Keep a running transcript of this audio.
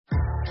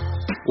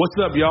What's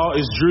up, y'all?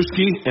 It's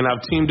Drewski, and I've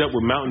teamed up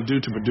with Mountain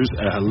Dew to produce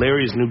a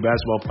hilarious new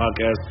basketball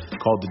podcast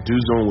called The Dew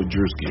Zone with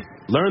Drewski.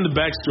 Learn the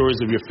backstories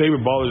of your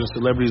favorite ballers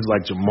and celebrities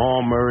like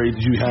Jamal Murray.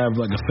 Did you have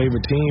like a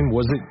favorite team?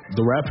 Was it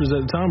the Raptors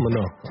at the time or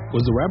no?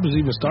 Was the Raptors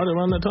even started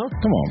around that time?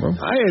 Come on, bro.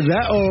 I ain't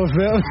that old,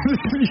 fam.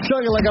 You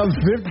talking like I'm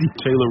 50.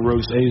 Taylor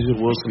Rooks, Asia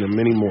Wilson, and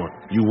many more.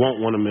 You won't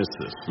want to miss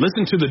this.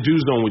 Listen to The Dew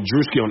Zone with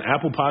Drewski on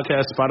Apple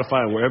Podcasts,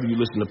 Spotify, and wherever you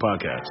listen to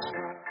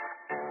podcasts.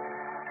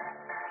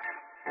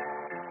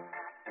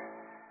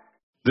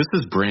 This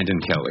is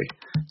Brandon Kelly,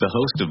 the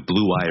host of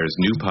Blue Wire's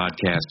new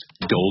podcast,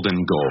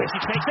 Golden Goal.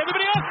 He takes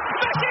everybody up.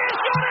 Messi has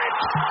got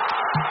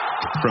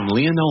it! From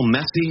Lionel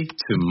Messi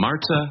to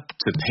Marta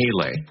to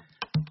Pele,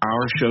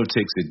 our show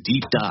takes a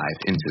deep dive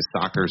into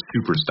soccer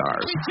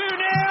superstars. 2-0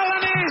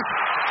 and is.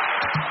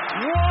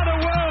 What a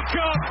World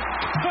Cup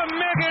for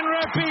Megan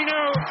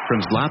Rapinoe.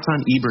 From Zlatan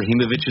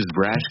Ibrahimovic's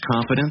brash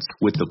confidence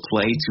with the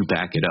play to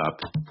back it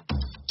up,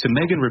 to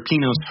Megan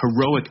Rapinoe's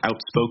heroic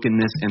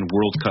outspokenness and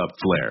World Cup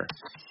flair.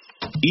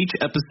 Each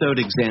episode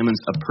examines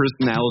a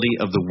personality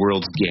of the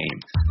world's game.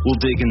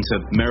 We'll dig into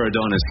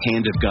Maradona's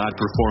Hand of God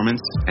performance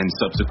and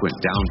subsequent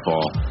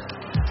downfall.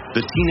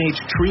 The teenage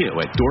trio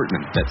at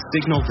Dortmund that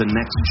signaled the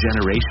next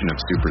generation of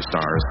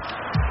superstars.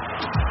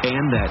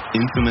 And that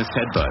infamous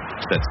headbutt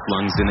that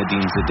flung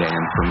Zinedine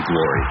Zidane from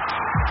glory.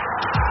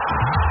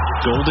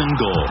 Golden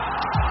Goal.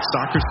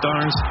 Soccer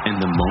stars and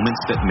the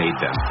moments that made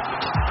them.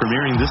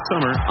 Premiering this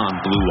summer on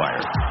Blue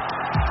Wire.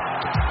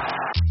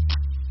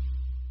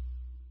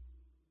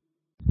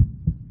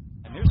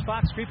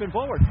 Fox creeping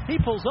forward. He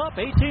pulls up,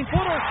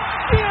 18-footer.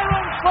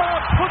 De'Aaron Fox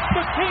puts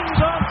the Kings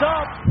on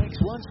top. Makes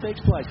once, takes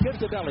twice, gives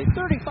to Belly.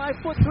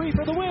 35-foot three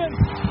for the win.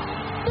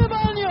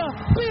 Nemanja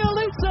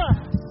Bjelica.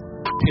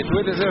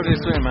 We deserve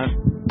this win, man.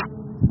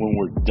 When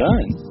we're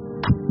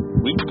done,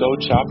 we can go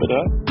chop it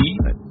up,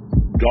 eat,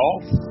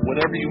 golf,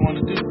 whatever you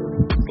want to do.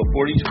 But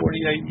for these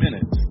 48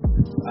 minutes,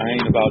 I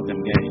ain't about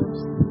them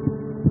games.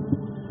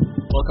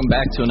 Welcome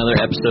back to another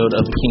episode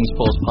of the King's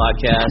Pulse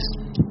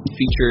podcast,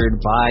 featured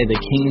by the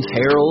King's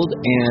Herald,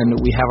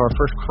 and we have our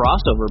first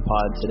crossover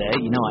pod today.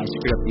 You know, I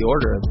screwed up the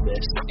order of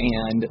this,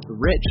 and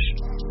Rich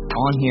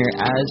on here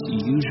as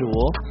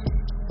usual.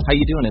 How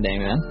you doing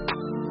today, man?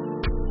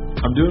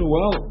 I'm doing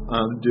well.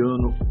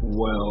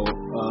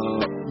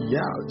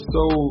 Yeah,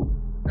 so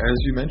as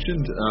you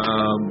mentioned,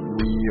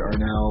 we are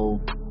now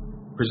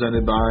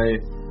presented by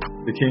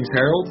the King's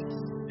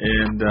Herald.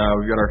 And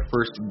we've got our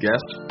first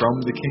guest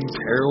from the King's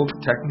Herald,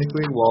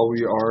 technically, while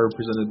we are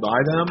presented by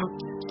them.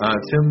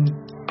 Tim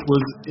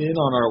was in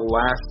on our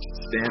last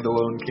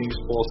standalone King's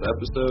Pulse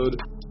episode,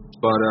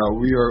 but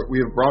we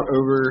have brought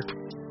over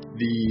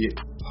the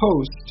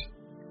host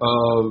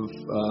of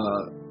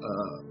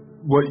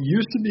what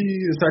used to be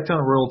the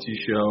Sacktown Royalty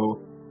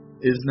Show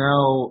is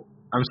now,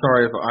 I'm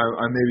sorry if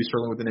I may be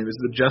struggling with the name, is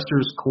the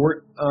Jester's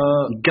Court?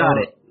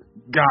 Got it.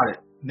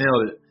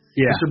 Nailed it.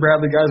 Yeah. Mr.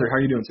 Bradley Geyser, how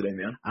are you doing today,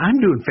 man? I'm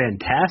doing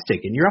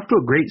fantastic, and you're off to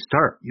a great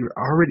start. You're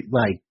already,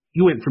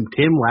 you went from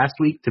Tim last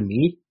week to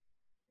me.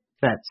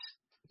 That's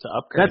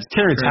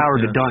Terrence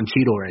Howard to Don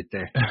Cheadle right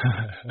there.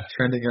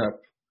 Trending up.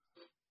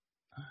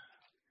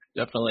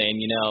 Definitely,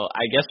 and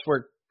I guess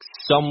we're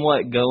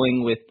somewhat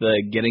going with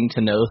the getting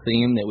to know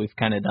theme that we've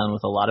kind of done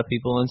with a lot of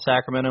people in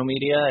Sacramento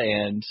media,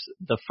 and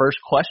the first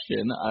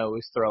question I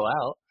always throw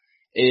out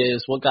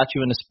is, what got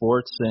you into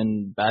sports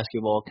and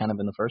basketball kind of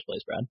in the first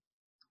place, Brad?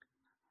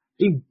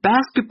 In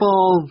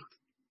basketball,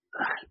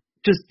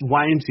 just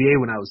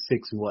YMCA when I was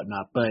 6 and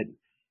whatnot, but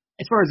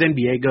as far as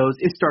NBA goes,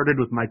 it started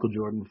with Michael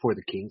Jordan before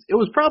the Kings. It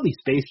was probably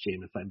Space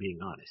Jam, if I'm being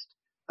honest.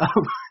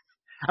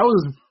 I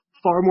was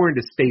far more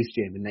into Space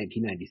Jam in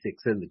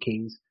 1996 than the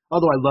Kings,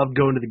 although I loved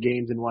going to the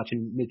games and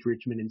watching Mitch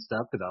Richmond and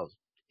stuff because I was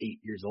 8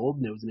 years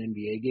old and it was an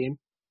NBA game.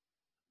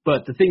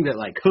 But the thing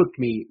that hooked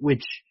me,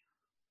 which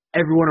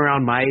everyone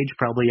around my age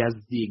probably has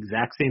the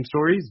exact same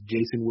stories,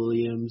 Jason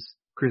Williams,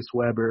 Chris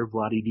Webber,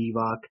 Vlade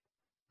Divac,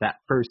 that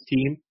first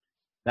team,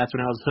 that's when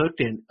I was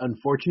hooked, and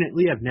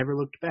unfortunately, I've never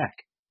looked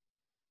back.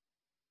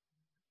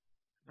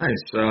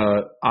 Nice.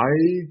 I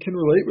can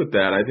relate with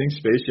that. I think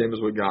Space Jam is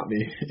what got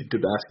me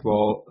into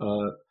basketball.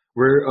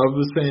 We're of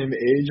the same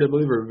age, I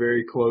believe. We're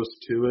very close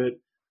to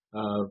it.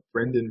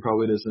 Brendan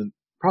probably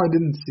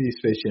didn't see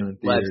Space Jam in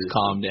theaters. Let's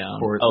calm down.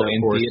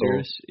 In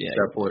theaters? Yeah.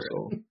 That poor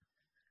soul.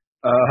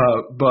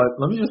 But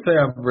let me just say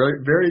I'm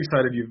very, very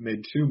excited you've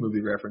made 2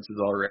 movie references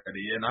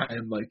already, and I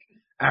am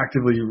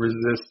actively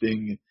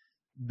resisting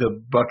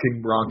the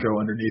bucking bronco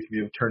underneath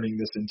me of turning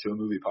this into a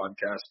movie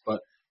podcast, but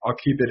I'll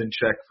keep it in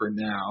check for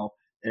now,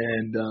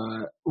 and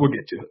we'll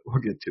get to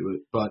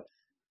it. But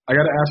I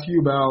got to ask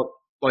you about,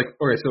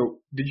 okay, so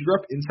did you grow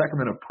up in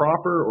Sacramento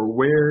proper, or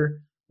where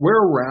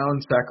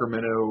around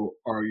Sacramento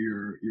are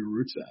your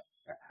roots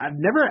at? I've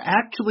never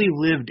actually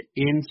lived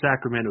in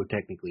Sacramento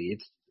technically.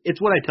 It's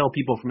what I tell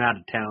people from out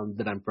of town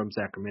that I'm from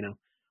Sacramento.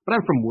 But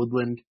I'm from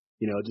Woodland,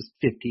 just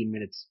 15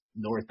 minutes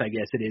north, I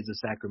guess it is, of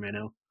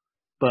Sacramento.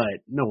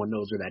 But no one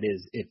knows where that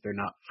is if they're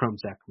not from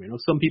Sacramento.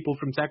 Some people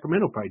from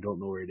Sacramento probably don't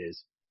know where it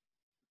is.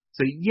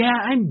 So, yeah,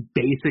 I'm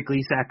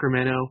basically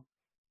Sacramento,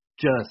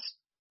 just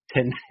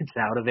 10 minutes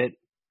out of it.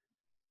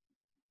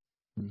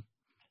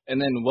 And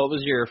then what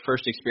was your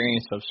first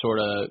experience of sort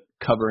of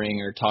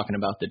covering or talking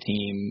about the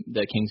team,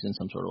 the Kings, in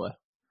some sort of way?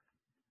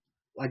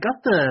 I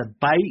got the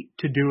bite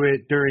to do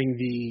it during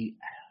the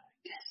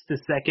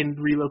second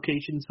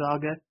relocation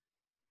saga.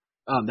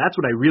 That's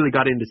when I really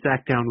got into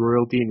Sacktown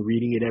Royalty and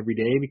reading it every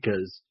day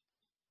because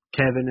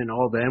Kevin and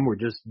all them were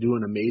just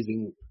doing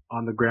amazing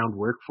on-the-ground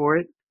work for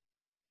it.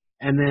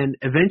 And then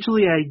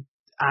eventually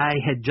I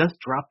had just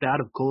dropped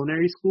out of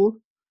culinary school,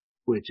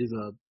 which is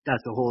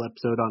that's a whole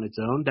episode on its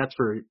own. That's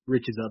for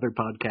Rich's other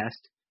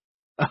podcast.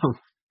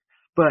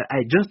 But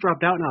I just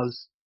dropped out and I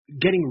was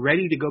getting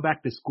ready to go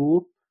back to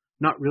school,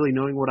 not really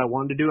knowing what I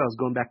wanted to do. I was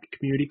going back to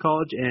community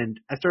college and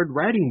I started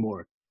writing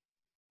more.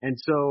 And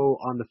so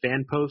on the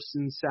fan posts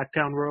in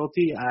Sacktown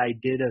Royalty, I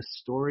did a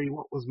story.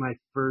 What was my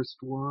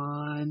first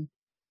one?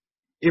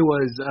 It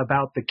was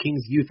about the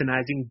Kings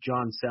euthanizing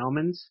John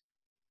Salmons.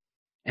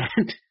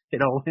 And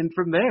it all went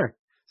from there.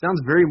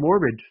 Sounds very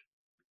morbid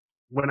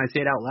when I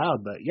say it out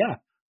loud, but yeah,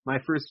 my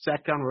first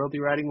Sacktown Royalty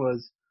writing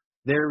was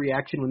their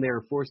reaction when they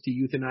were forced to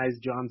euthanize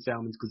John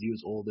Salmons because he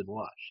was old and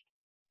washed.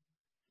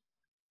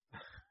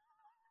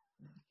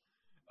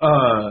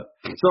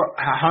 So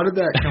how did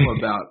that come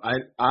about?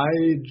 I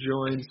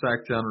joined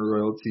Sacktown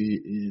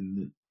Royalty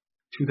in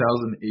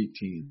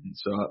 2018,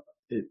 so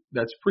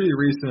that's pretty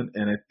recent,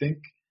 and I think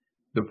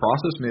the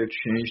process may have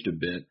changed a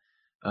bit,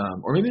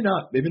 or maybe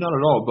not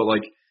at all. But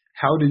like,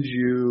 how did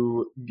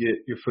you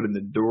get your foot in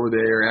the door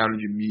there? How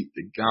did you meet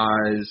the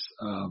guys?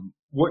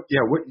 What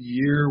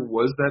year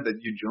was that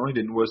you joined,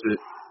 and was it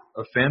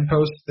a fan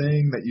post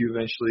thing that you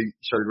eventually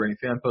started writing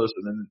fan posts,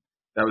 and then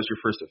that was your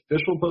first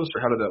official post,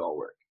 or how did that all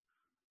work?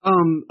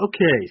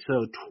 Okay,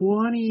 so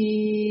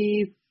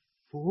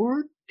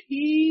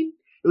 2014.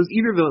 It was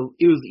either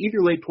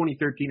late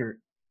 2013 or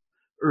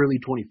early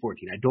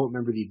 2014. I don't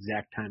remember the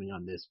exact timing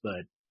on this,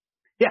 but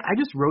yeah, I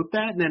just wrote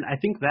that, and then I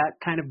think that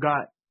kind of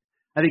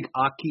I think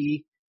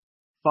Aki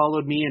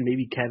followed me and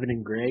maybe Kevin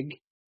and Greg,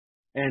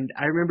 and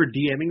I remember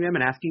DMing them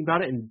and asking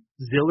about it, and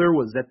Ziller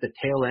was at the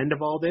tail end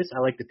of all this. I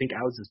like to think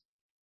I was his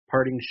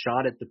parting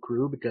shot at the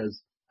crew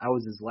because I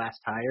was his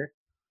last hire.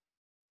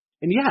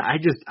 And yeah, I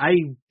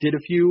did a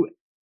few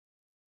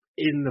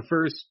in the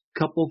first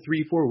couple,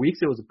 3-4 weeks.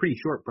 It was a pretty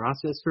short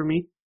process for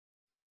me.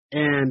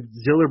 And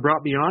Ziller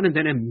brought me on and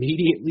then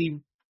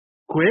immediately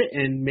quit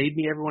and made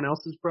me everyone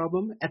else's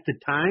problem. At the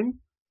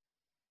time,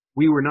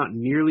 we were not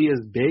nearly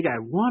as big. I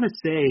want to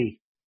say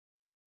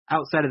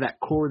outside of that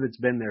core that's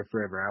been there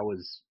forever, I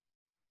was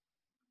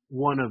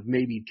one of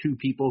maybe 2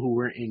 people who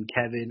weren't in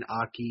Kevin,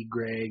 Aki,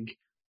 Greg,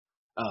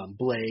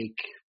 Blake.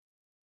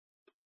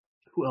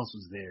 Who else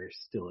was there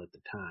still at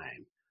the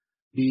time?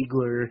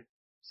 Beagler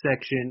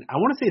section. I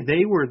want to say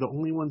they were the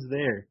only ones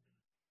there.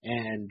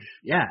 And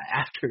yeah,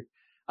 after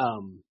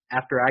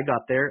I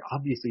got there,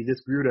 obviously this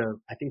grew to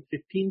I think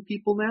 15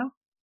 people now.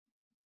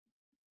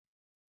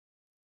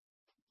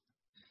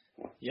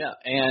 Yeah,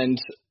 and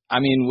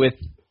I mean with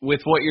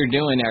what you're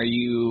doing, are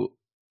you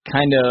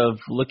kind of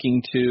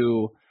looking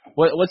to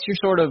what's your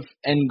sort of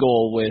end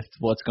goal with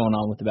what's going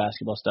on with the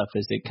basketball stuff?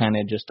 Is it kind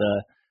of just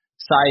a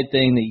side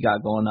thing that you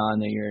got going on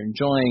that you're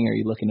enjoying? Are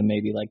you looking to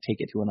maybe like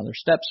take it to another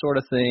step sort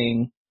of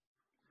thing?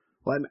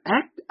 Well,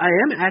 I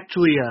am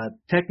actually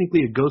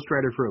technically a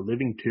ghostwriter for a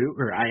living too,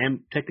 or I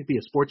am technically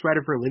a sports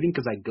writer for a living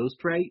because I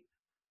ghostwrite,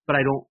 but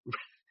I don't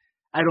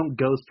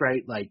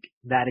ghostwrite like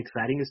that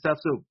exciting stuff.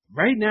 So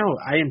right now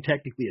I am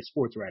technically a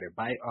sports writer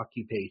by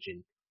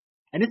occupation,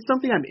 and it's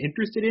something I'm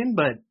interested in.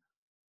 But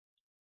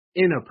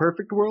in a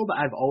perfect world,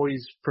 I've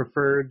always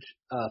preferred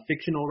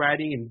fictional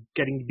writing and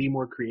getting to be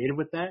more creative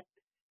with that.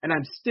 And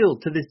I'm still,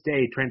 to this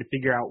day, trying to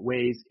figure out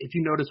ways. If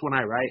you notice when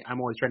I write, I'm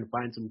always trying to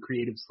find some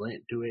creative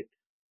slant to it.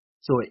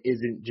 So it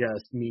isn't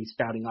just me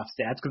spouting off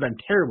stats, because I'm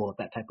terrible at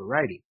that type of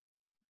writing.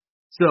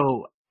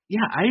 So,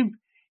 yeah,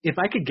 if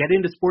I could get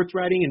into sports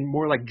writing and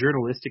more like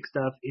journalistic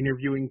stuff,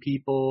 interviewing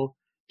people,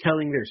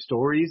 telling their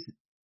stories,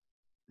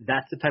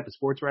 that's the type of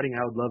sports writing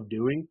I would love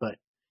doing. But,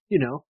 you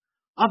know,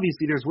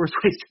 obviously there's worse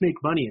ways to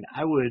make money, and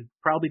I would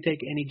probably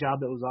take any job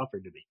that was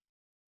offered to me.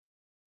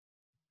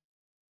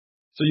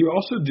 So you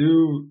also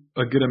do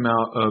a good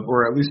amount of,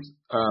 or at least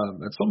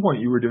at some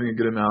point you were doing a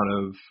good amount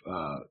of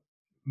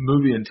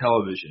movie and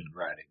television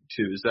writing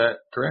too. Is that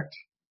correct?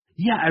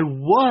 Yeah, I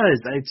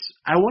was.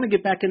 I want to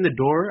get back in the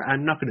door.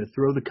 I'm not going to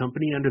throw the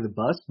company under the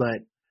bus,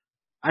 but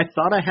I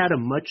thought I had a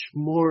much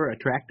more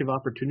attractive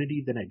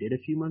opportunity than I did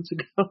a few months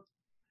ago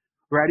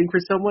writing for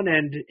someone,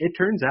 and it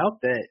turns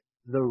out that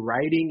the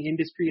writing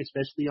industry,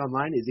 especially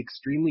online, is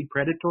extremely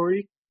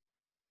predatory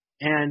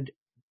and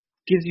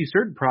gives you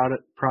certain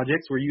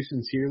projects where you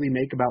sincerely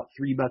make about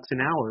 $3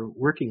 an hour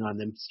working on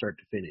them start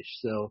to finish.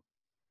 So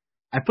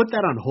I put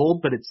that on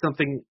hold, but it's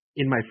something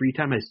in my free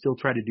time I still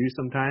try to do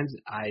sometimes.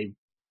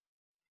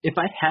 If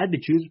I had to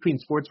choose between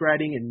sports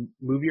writing and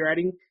movie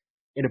writing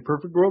in a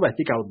perfect world, I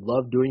think I would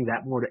love doing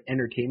that more to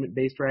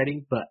entertainment-based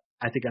writing, but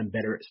I think I'm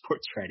better at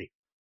sports writing.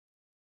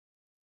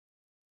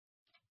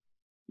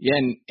 Yeah,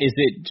 and is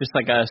it just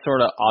like a sort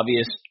of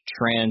obvious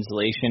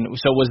translation?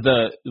 So was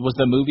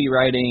the movie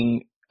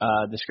writing,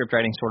 the script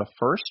writing sort of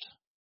first?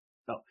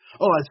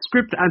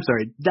 Script. I'm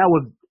sorry.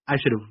 I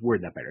should have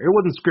worded that better. It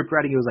wasn't script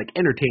writing. It was like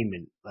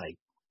entertainment, like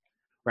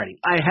writing.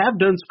 I have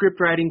done script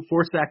writing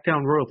for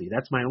Sacktown Royalty.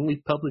 That's my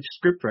only published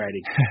script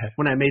writing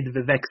when I made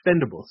the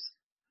Expendables.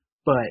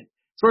 But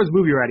as far as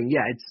movie writing,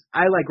 yeah,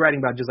 I like writing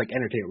about just like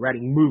entertainment,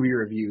 writing movie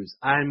reviews.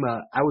 I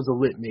was a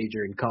lit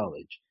major in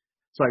college,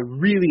 so I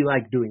really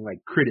like doing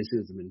like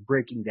criticism and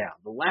breaking down.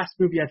 The last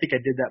movie I think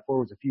I did that for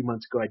was a few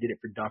months ago. I did it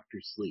for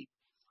Dr. Sleep.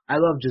 I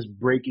love just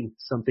breaking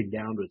something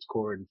down to its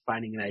core and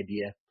finding an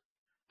idea.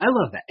 I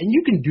love that. And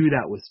you can do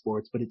that with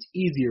sports, but it's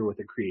easier with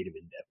a creative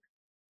endeavor.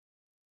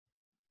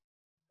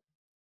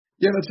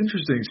 Yeah, that's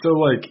interesting. So,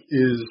 like,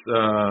 is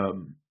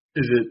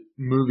it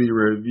movie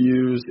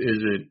reviews? Is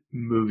it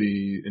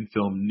movie and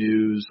film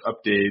news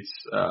updates?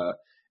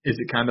 Is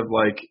it kind of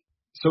like?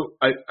 So,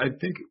 I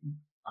think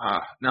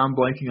now I'm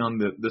blanking on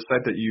the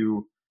site that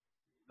you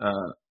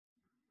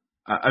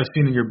I've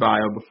seen in your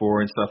bio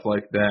before and stuff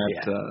like that.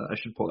 Yeah. I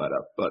should pull that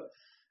up, but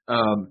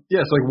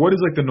yeah. So, like, what is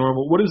like the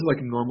normal? What does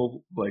like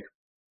normal like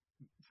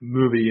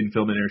movie and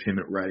film and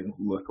entertainment writing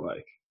look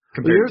like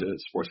compared to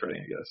sports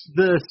writing? I guess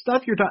the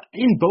stuff you're talking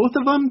in both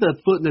of them, the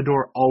foot in the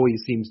door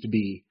always seems to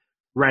be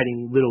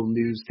writing little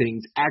news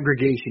things.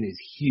 Aggregation is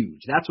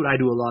huge. That's what I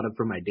do a lot of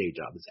for my day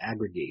job is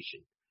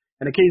aggregation,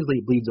 and occasionally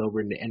it bleeds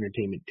over into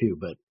entertainment too.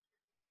 But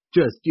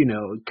just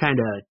kind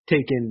of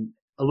taking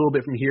a little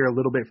bit from here, a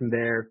little bit from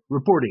there,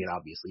 reporting it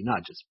obviously,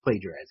 not just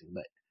plagiarizing.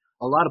 But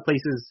a lot of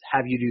places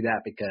have you do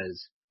that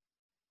because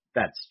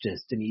that's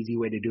just an easy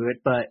way to do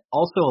it. But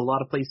also a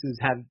lot of places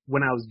have,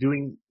 when I was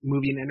doing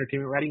movie and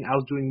entertainment writing, I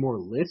was doing more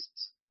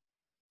lists.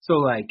 So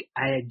like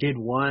I did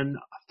one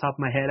off the top of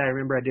my head. I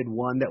remember I did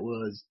one that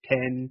was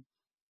 10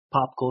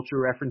 pop culture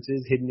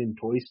references hidden in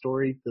Toy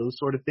Story, those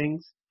sort of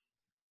things,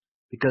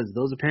 because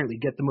those apparently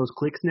get the most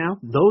clicks now.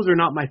 Those are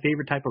not my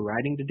favorite type of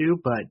writing to do,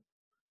 but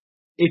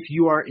if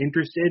you are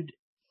interested,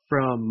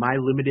 from my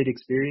limited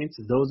experience,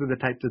 those are the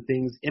types of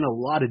things in a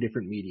lot of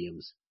different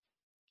mediums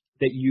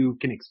that you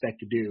can expect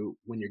to do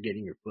when you're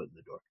getting your foot in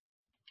the door.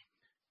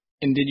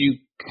 And did you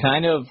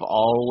kind of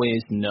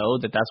always know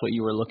that that's what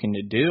you were looking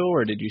to do,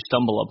 or did you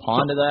stumble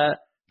upon that?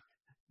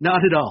 Not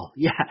at all.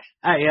 Yeah.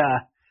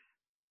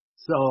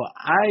 So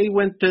I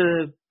went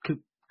to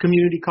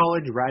community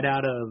college right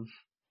out of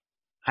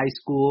high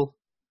school.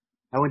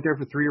 I went there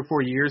for 3 or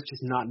 4 years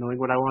just not knowing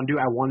what I wanted to do.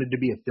 I wanted to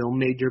be a film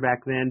major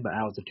back then, but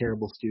I was a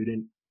terrible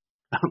student.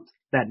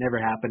 That never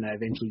happened. I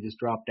eventually just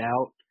dropped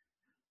out.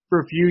 For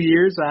a few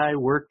years, I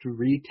worked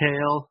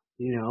retail.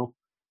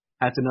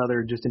 That's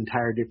another just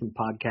entire different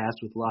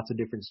podcast with lots of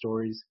different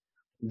stories.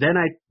 Then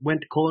I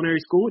went to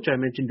culinary school, which I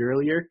mentioned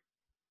earlier,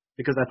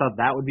 because I thought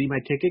that would be my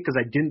ticket because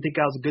I didn't think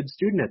I was a good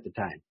student at the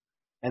time.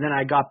 And then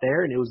I got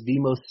there, and it was the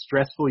most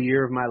stressful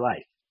year of my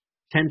life,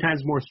 10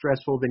 times more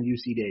stressful than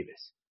UC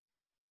Davis.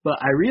 But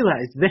I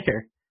realized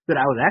there that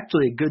I was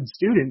actually a good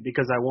student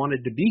because I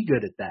wanted to be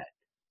good at that.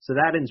 So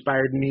that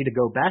inspired me to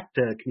go back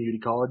to community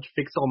college,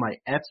 fix all my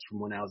Fs from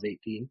when I was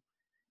 18,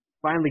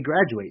 finally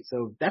graduate.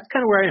 So that's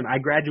kind of where I am. I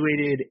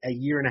graduated a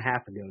year and a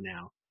half ago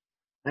now.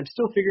 I'm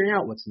still figuring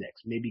out what's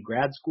next. Maybe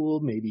grad school,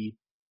 maybe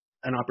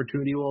an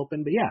opportunity will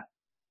open. But yeah,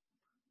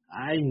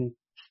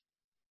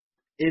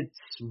 it's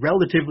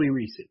relatively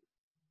recent.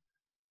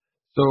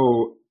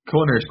 So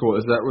culinary school,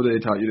 is that where they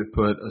taught you to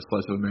put a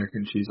slice of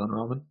American cheese on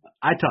ramen?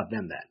 I taught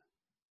them that.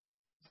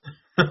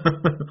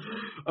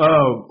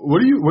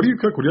 What do you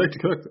cook? What do you like to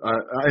cook?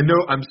 I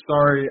know. I'm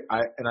sorry.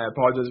 I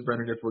apologize,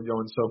 Brendan, if we're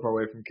going so far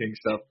away from King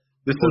stuff.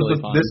 This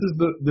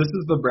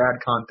is the Brad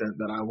content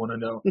that I want to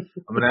know.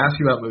 I'm going to ask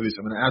you about movies.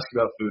 I'm going to ask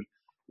you about food.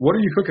 What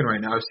are you cooking right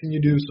now? I've seen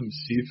you do some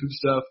seafood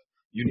stuff.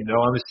 You know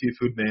I'm a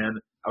seafood man.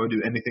 I would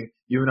do anything.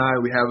 You and I,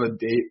 we have a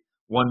date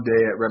one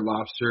day at Red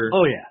Lobster.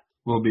 Oh yeah,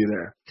 we'll be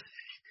there.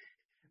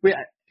 Wait,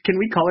 can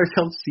we call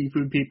ourselves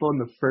seafood people? And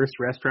the first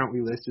restaurant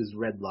we list is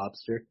Red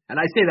Lobster. And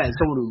I say that as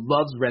someone who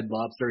loves Red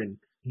Lobster and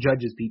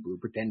judges people who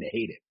pretend to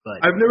hate it.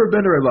 But I've never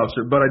been to Red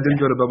Lobster, but I did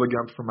go to Bubba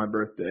Gump for my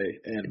birthday,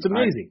 and it's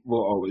amazing. I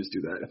will always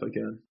do that if I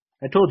can.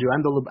 I told you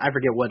I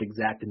forget what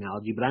exact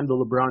analogy, but I'm the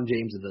LeBron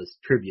James of the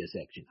trivia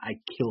section. I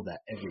kill that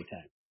every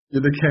time.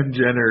 You're the Ken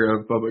Jenner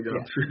of Bubba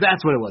Gump. Yeah,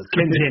 that's what it was.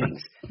 Ken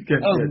Jennings.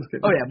 Ken.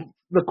 Oh yeah,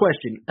 the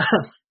question.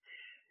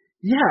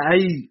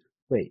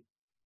 Wait.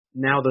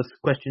 Now this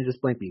question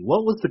just blanked me.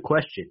 What was the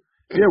question?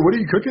 Yeah, what are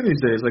you cooking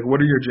these days? Like, what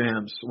are your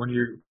jams when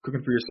you're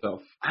cooking for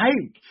yourself? I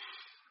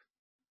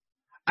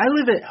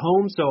live at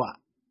home, so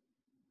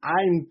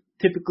I'm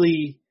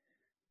typically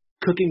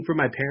cooking for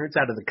my parents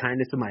out of the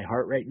kindness of my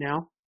heart right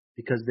now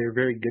because they're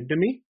very good to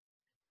me.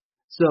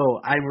 So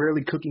I'm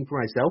rarely cooking for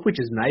myself, which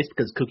is nice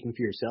because cooking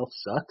for yourself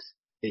sucks.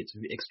 It's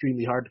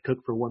extremely hard to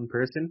cook for one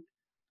person.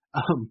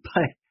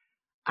 But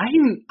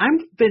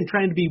I've been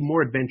trying to be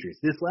more adventurous.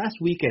 This last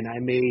weekend I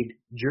made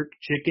jerk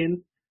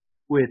chicken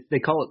with, they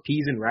call it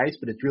peas and rice,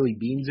 but it's really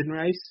beans and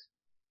rice,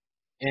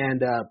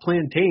 and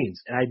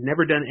plantains. And I'd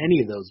never done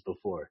any of those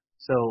before.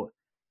 So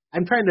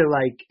I'm trying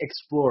to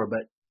explore,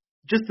 but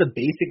just the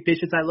basic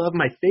dishes I love.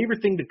 My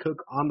favorite thing to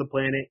cook on the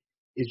planet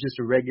is just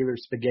a regular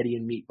spaghetti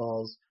and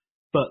meatballs,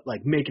 but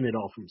like making it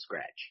all from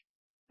scratch.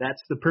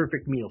 That's the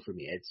perfect meal for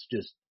me. It's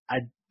just,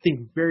 I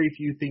think very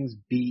few things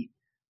beat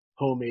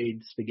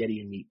homemade spaghetti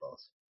and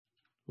meatballs.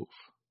 Oof.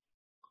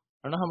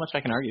 I don't know how much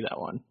I can argue that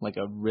one. Like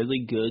a really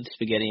good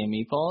spaghetti and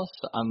meatballs,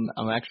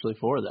 I'm actually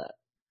for that.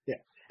 Yeah.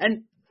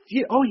 And,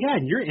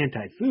 and you're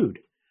anti-food.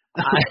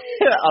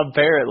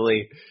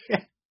 Apparently.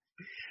 Yeah.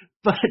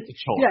 But,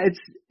 yeah,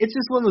 it's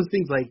just one of those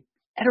things, like,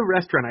 at a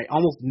restaurant, I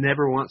almost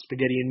never want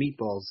spaghetti and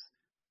meatballs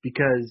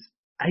because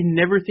I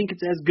never think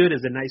it's as good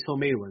as a nice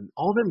homemade one.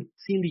 All of them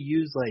seem to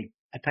use, like,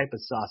 a type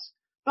of sauce.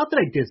 Not that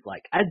I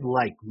dislike. I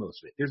like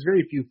most of it. There's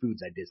very few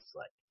foods I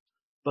dislike.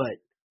 But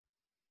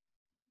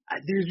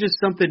there's just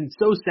something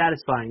so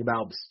satisfying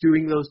about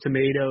stewing those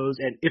tomatoes.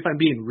 And if I'm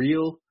being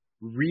real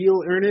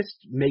earnest,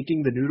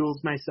 making the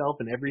noodles myself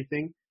and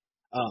everything,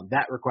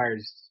 that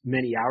requires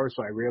many hours,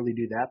 so I rarely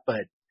do that.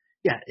 But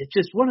yeah, it's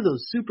just one of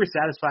those super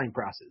satisfying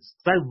processes.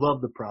 I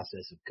love the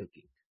process of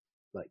cooking,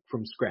 like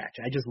from scratch.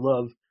 I just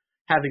love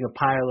having a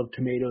pile of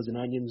tomatoes and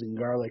onions and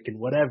garlic and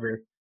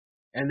whatever,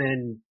 and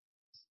then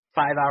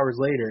 5 hours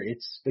later,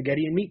 it's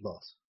spaghetti and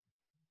meatballs.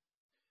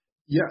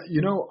 Yeah,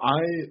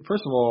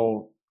 first of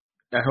all,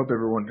 I hope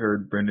everyone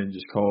heard Brendan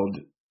just called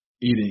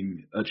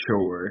eating a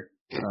chore.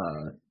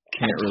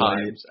 Can't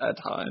relate. At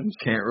times.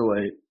 Can't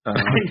relate.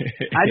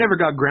 I never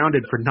got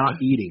grounded for not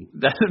eating.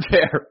 That's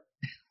fair.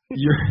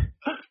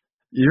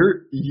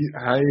 Your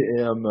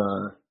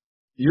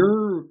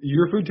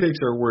food takes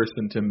are worse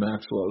than Tim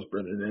Maxwell's,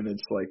 Brendan, and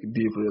it's like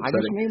deeply upsetting. I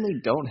just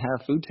mainly don't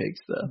have food takes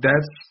though.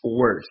 That's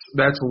worse.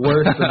 That's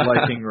worse than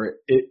liking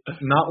it.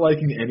 Not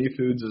liking any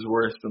foods is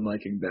worse than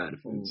liking bad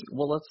foods.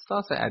 Well, let's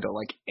not say I don't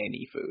like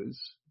any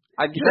foods.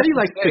 I said you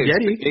like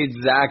spaghetti.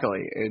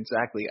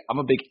 Exactly. I'm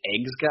a big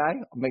eggs guy.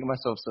 I'm making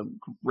myself some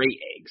great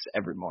eggs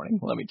every morning.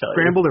 Let me tell you.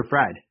 Scrambled or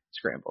fried?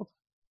 Scrambled.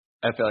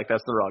 I feel like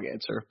that's the wrong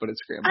answer, but it's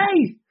scrambled.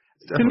 Hey.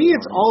 To me,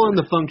 it's all in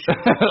the function.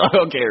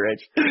 Okay,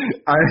 Rich.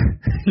 All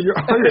your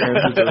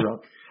answers are wrong.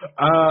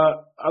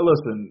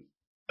 Listen.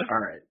 All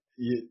right.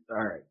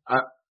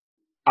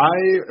 I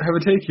have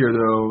a take here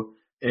though,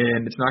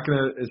 and it's not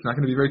gonna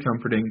be very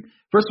comforting.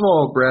 First of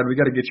all, Brad, we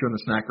got to get you on the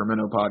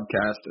Sacramento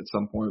podcast at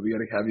some point. We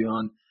got to have you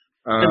on.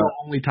 And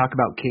we'll only talk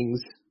about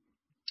Kings.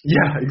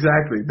 Yeah,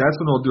 exactly. That's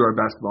when we'll do our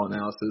basketball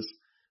analysis.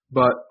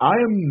 But I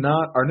am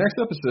not. Our next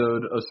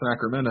episode of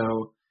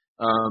Sacramento.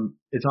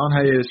 It's on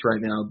hiatus right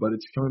now, but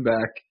it's coming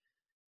back,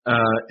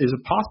 is a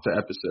pasta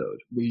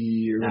episode.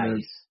 We are going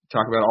to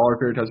talk about all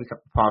our favorite types of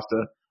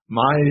pasta.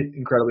 My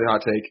incredibly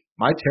hot take,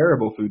 my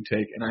terrible food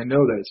take, and I know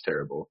that it's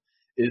terrible,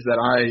 is that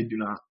I do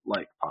not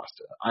like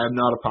pasta. I am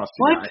not a pasta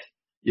guy.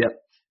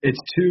 Yep. It's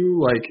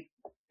too,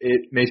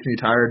 it makes me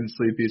tired and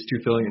sleepy. It's too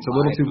filling. It's a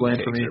little too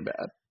bland for me.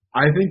 Bad.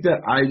 I think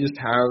that I just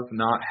have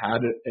not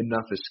had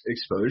enough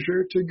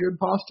exposure to good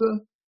pasta.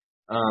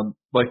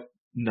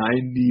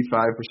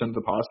 95% of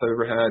the pasta I've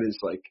ever had is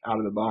out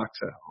of the box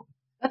at home.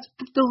 That's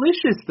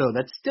delicious though.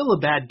 That's still a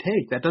bad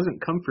take. That doesn't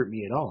comfort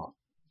me at all.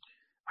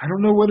 I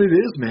don't know what it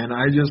is, man.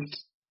 I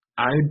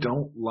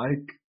don't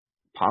like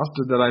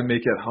pasta that I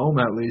make at home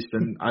at least,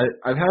 and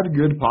I've had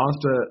good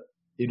pasta,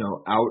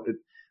 out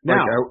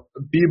now.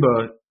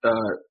 Biba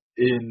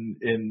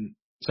in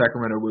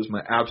Sacramento was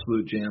my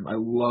absolute jam. I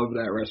love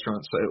that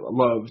restaurant.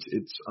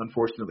 It's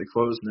unfortunately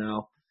closed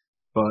now.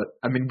 But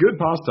I mean, good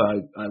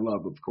pasta I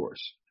love, of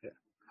course. Yeah.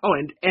 Oh,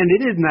 and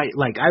it is nice.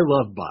 I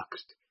love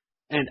boxed,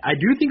 and I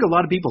do think a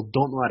lot of people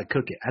don't know how to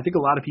cook it. I think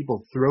a lot of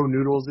people throw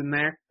noodles in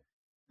there,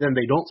 then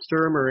they don't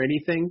stir them or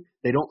anything.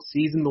 They don't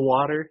season the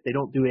water. They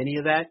don't do any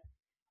of that,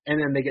 and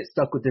then they get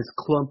stuck with this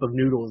clump of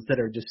noodles that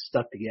are just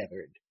stuck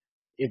together.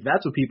 If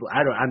that's what people,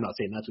 I'm not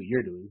saying that's what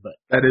you're doing, but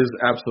that is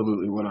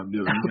absolutely what I'm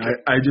doing. Okay.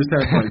 I just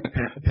had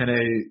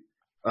penne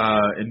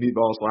and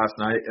meatballs last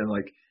night, and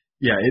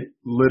yeah, it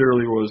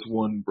literally was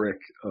one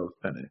brick of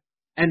penne.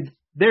 And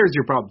there's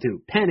your problem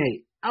too.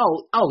 Penne,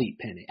 I'll eat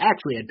penne.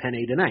 Actually, I had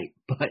penne tonight,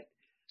 but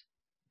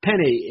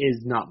penne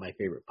is not my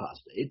favorite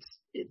pasta.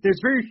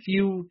 There's very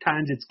few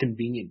times it's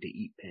convenient to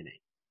eat penne.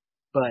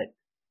 But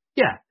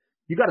yeah,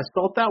 you got to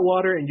salt that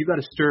water and you got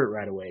to stir it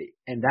right away,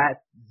 and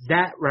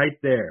that right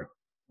there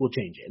will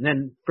change it. And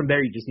then from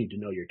there, you just need to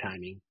know your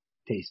timing,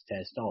 taste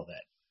test, all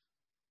that.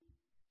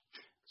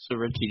 So,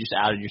 Rich, you just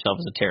outed yourself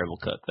as a terrible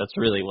cook. That's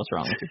really what's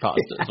wrong with your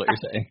pasta, is what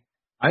you're saying.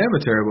 I am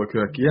a terrible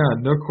cook. Yeah,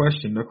 no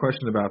question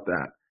about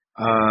that.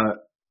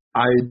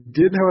 I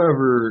did,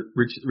 however,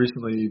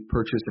 recently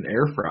purchase an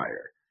air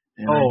fryer,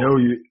 and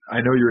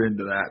I know you're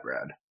into that,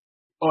 Brad.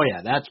 Oh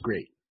yeah, that's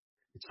great.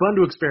 It's fun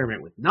to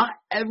experiment with. Not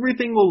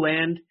everything will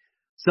land.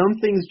 Some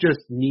things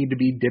just need to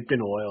be dipped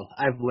in oil.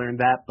 I've learned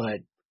that,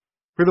 but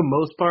for the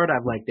most part,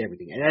 I've liked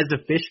everything. And as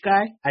a fish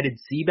guy, I did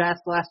sea bass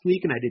last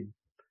week, and I did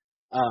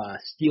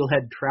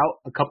steelhead trout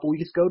a couple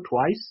weeks ago,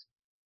 twice.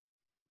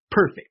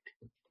 Perfect.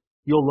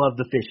 You'll love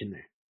the fish in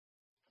there.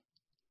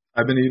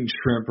 I've been eating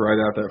shrimp right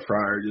out that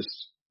fryer,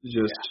 just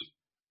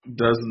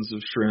dozens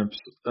of shrimps.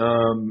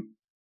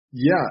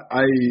 Yeah,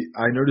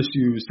 I noticed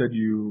you said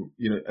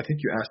I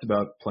think you asked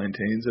about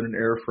plantains in an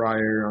air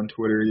fryer on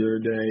Twitter the other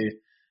day.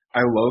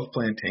 I love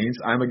plantains.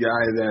 I'm a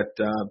guy that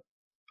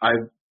I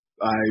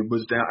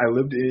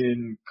lived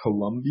in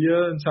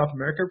Colombia in South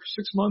America for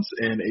 6 months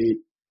and ate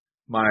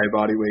my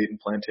body weight in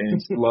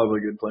plantains. Love a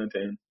good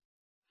plantain.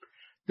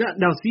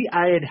 Now, see,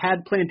 I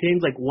had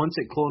plantains like once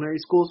at culinary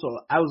school, so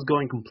I was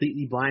going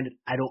completely blind.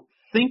 I don't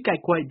think I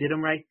quite did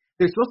them right.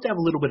 They're supposed to have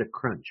a little bit of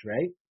crunch,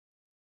 right?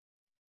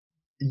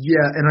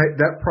 Yeah, and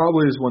that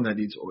probably is one that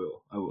needs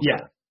oil. I will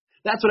say.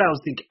 That's what I was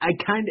thinking. I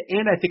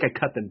think I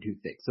cut them too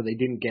thick, so they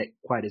didn't get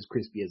quite as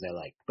crispy as I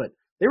liked. But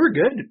they were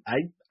good.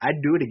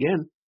 I'd do it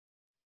again.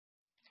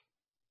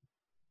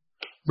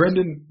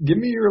 Brendan, give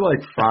me your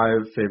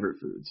 5 favorite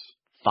foods.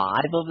 5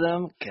 of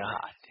them?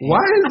 God. Why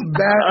is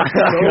that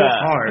so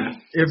hard?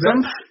 If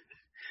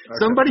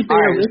somebody made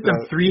a list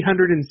of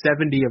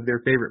 370 of their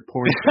favorite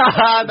porn.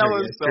 That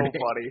was so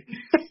funny.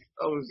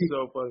 That was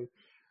so funny.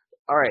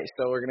 All right,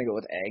 so we're going to go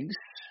with eggs.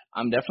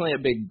 I'm definitely a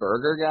big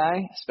burger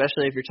guy,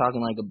 especially if you're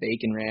talking like a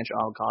bacon ranch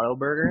avocado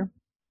burger.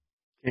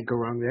 Can't go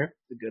wrong there.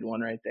 It's a good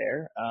one right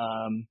there.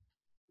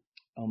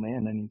 Oh,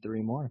 man, I need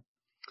 3 more.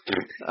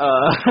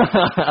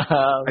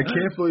 I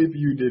can't believe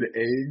you did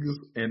eggs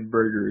and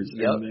burgers.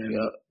 Yep.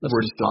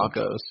 We're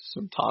tacos.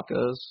 Some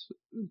tacos.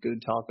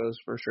 Good tacos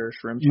for sure.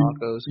 Shrimp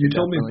tacos. You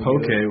told me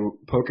poke.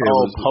 Poke.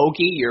 Poke.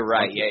 You're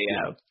right.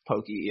 Yeah.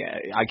 Poke. Yeah.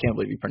 I can't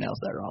believe you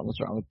pronounced that wrong. What's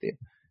wrong with you?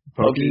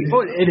 Poke.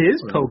 Oh, it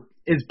is poke.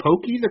 Is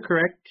pokey the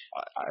correct?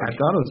 I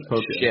thought it was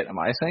poke. Shit, am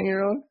I saying it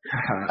wrong?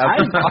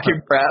 I'm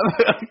fucking crap.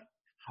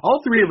 All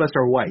 3 of us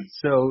are white,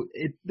 so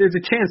there's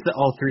a chance that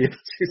all 3 of us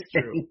are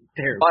saying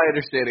terrible. My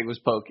understanding was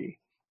pokey.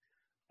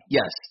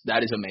 Yes,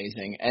 that is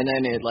amazing. And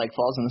then it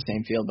falls in the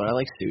same field, but I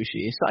like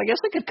sushi, so I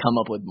guess I could come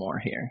up with more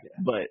here. Yeah.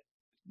 But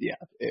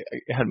yeah, it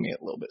had me a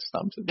little bit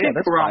stumped. Yeah,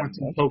 that's wrong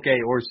with poke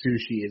or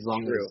sushi as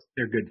long as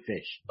they're good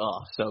fish.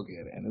 Oh, so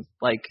good. And it's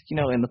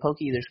in the poke,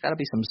 there's got to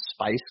be some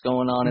spice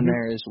going on in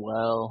there as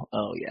well.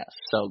 Oh yeah,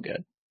 so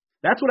good.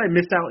 That's what I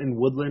missed out in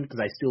Woodland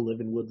because I still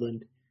live in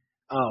Woodland.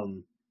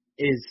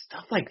 Is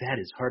stuff like that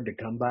is hard to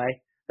come by.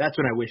 That's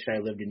when I wish I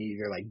lived in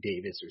either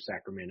Davis or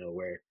Sacramento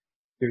where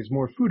there's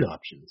more food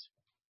options.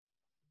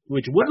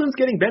 Which Woodland's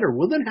getting better.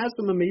 Woodland has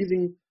some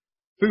amazing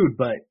food,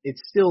 but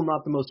it's still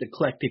not the most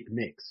eclectic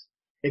mix.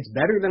 It's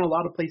better than a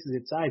lot of places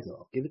its size, though.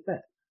 I'll give it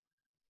that.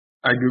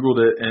 I Googled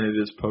it, and it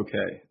is poke.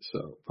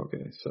 So,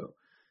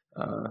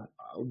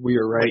 we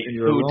are right and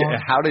you are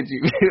wrong. How did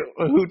you,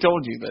 who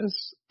told you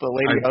this? The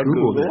lady on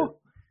Google?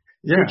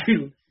 Yeah.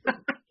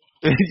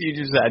 You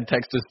just had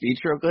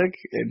text-to-speech real quick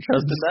and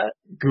trusted that?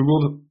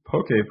 Googled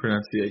poke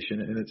pronunciation,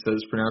 and it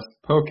says pronounced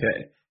poke.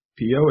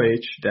 Poh-Kay.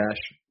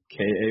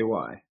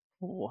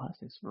 What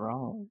is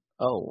wrong?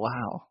 Oh,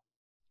 wow.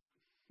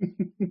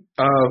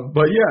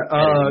 But yeah,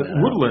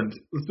 Woodland.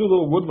 Let's do a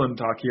little Woodland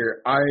talk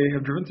here. I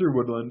have driven through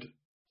Woodland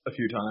a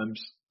few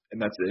times,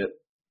 and that's it.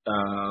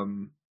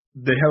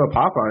 They have a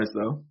Popeyes,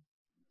 though.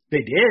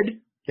 They did.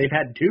 They've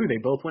had 2. They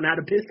both went out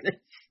of business.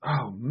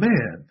 Oh,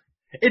 man.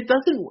 It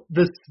doesn't,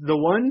 the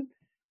one,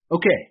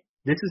 okay,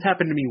 this has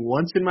happened to me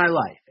once in my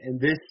life, and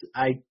this,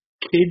 I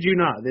kid you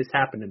not, this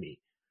happened to me.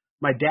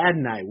 My dad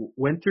and I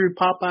went through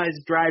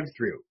Popeye's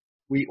drive-thru.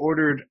 We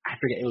ordered, I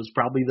forget, it was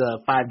probably the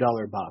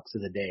 $5 box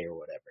of the day or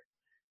whatever.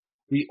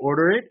 We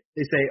order it,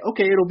 they say,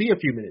 okay, it'll be a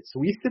few minutes.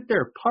 So we sit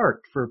there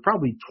parked for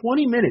probably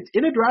 20 minutes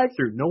in a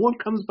drive-thru. No one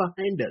comes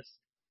behind us.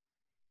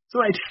 So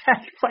my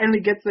dad finally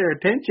gets their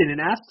attention and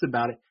asks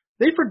about it.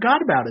 They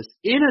forgot about us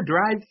in a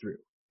drive-thru.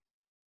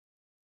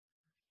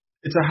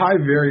 It's a high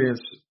variance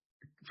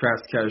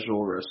fast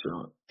casual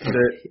restaurant.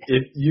 That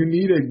if you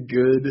need a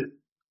good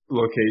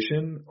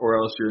location or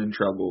else you're in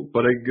trouble.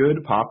 But a good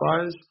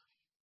Popeyes,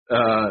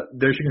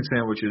 their chicken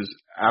sandwich is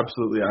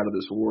absolutely out of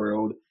this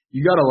world.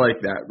 You gotta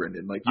like that,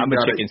 Brendan. I'm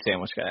a chicken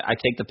sandwich guy. I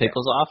take the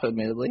pickles off,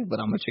 admittedly,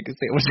 but I'm a chicken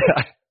sandwich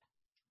guy.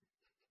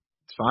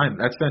 It's fine.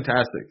 That's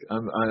fantastic.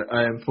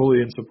 I am fully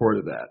in support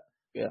of that.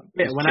 Yeah.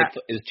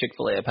 Is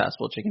Chick-fil-A a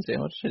passable chicken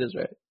sandwich? It is,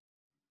 right?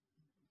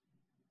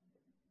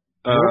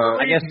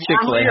 I guess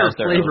Chick-fil-A has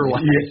their flavor.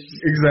 Yes,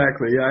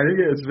 exactly. Yeah, I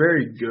think it's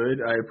very good.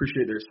 I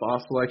appreciate their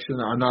sauce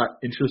selection. I'm not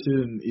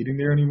interested in eating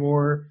there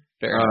anymore.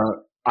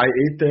 I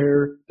ate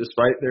there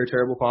despite their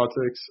terrible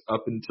politics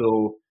up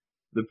until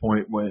the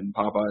point when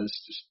Popeyes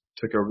just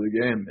took over the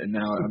game, and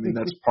now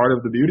that's part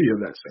of the beauty of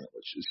that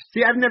sandwich.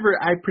 See,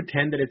 I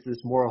pretend that it's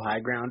this moral high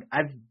ground.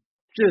 I've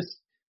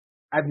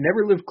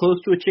never lived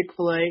close to a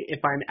Chick-fil-A. If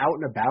I'm out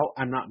and about,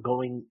 I'm not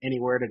going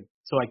anywhere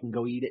so I can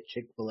go eat at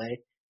Chick-fil-A.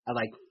 I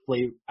like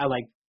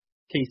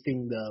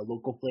tasting the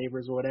local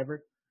flavors or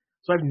whatever.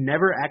 So I've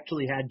never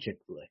actually had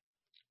Chick-fil-A.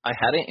 I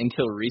had it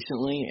until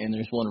recently, and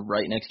there's one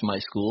right next to my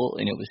school,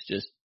 and it was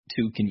just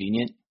too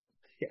convenient.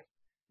 Yeah.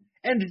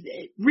 And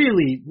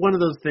really, one of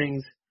those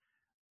things,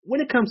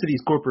 when it comes to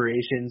these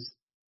corporations,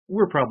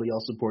 we're probably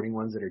all supporting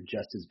ones that are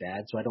just as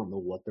bad, so I don't know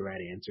what the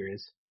right answer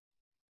is.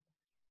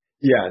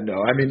 Yeah,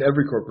 no,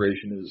 every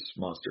corporation is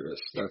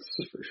monstrous, that's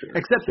for sure.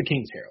 Except the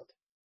King's Herald.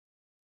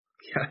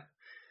 Yeah,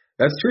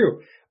 that's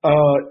true.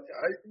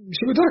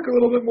 Should we talk a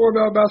little bit more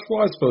about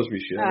basketball? I suppose we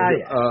should.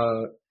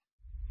 Yeah.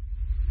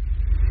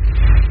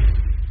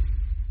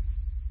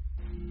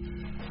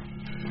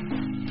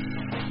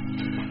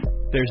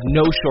 There's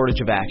no shortage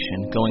of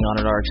action going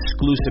on at our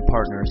exclusive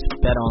partners,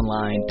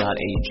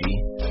 BetOnline.ag.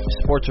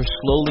 Sports are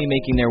slowly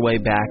making their way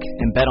back,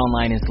 and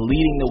BetOnline is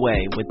leading the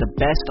way with the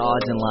best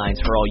odds and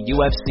lines for all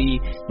UFC,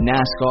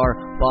 NASCAR,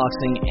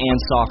 boxing, and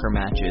soccer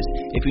matches.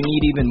 If you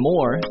need even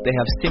more, they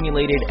have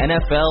simulated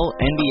NFL,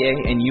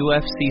 NBA, and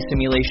UFC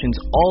simulations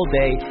all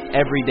day,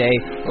 every day,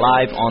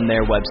 live on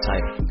their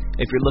website.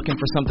 If you're looking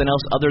for something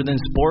else other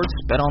than sports,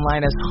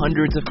 BetOnline has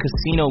hundreds of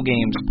casino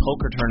games,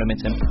 poker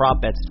tournaments, and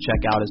prop bets to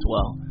check out as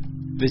well.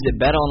 Visit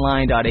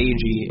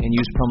betonline.ag and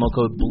use promo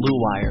code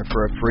BLUEWIRE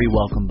for a free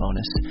welcome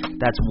bonus.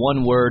 That's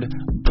one word,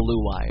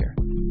 BLUEWIRE.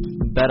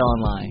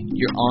 BetOnline,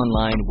 your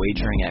online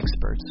wagering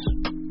experts.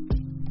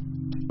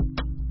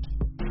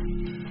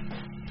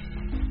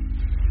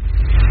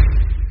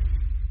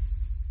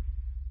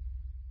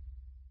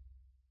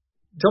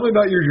 Tell me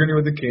about your journey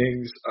with the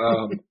Kings.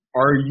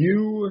 Are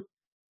you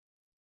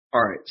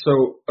all right?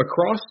 So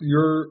across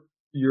your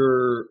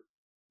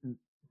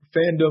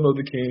fandom of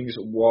the Kings,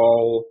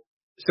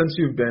 since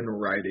you've been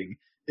writing,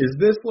 is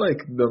this like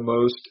the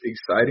most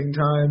exciting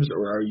times,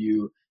 or are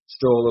you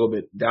still a little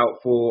bit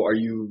doubtful? Are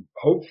you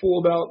hopeful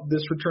about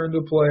this return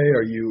to play?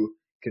 Are you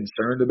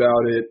concerned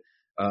about it?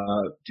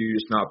 Do you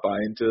just not buy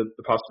into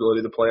the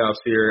possibility of the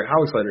playoffs here?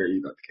 How excited are you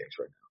about the Kings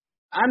right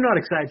now? I'm not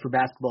excited for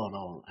basketball at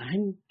all.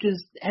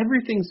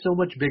 Everything's so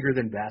much bigger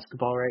than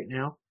basketball right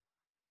now.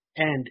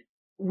 And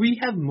we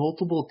have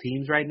multiple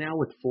teams right now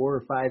with 4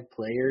 or 5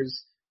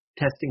 players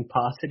testing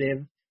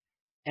positive.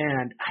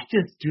 And I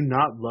just do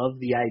not love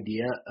the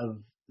idea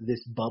of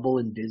this bubble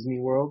in Disney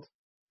World.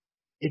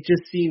 It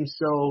just seems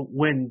so,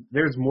 when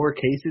there's more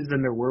cases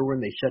than there were when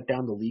they shut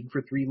down the league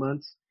for 3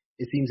 months,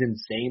 it seems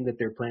insane that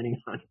they're planning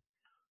on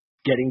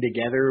getting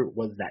together,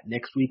 was that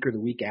next week or the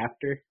week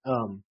after?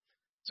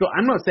 So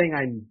I'm not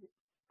saying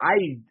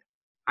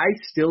I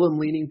still am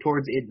leaning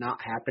towards it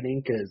not happening,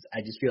 because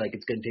I just feel like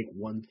it's going to take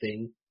one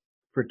thing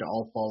for it to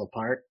all fall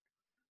apart.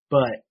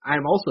 But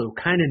I'm also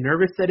kind of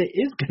nervous that it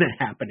is going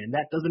to happen, and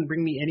that doesn't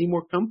bring me any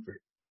more comfort.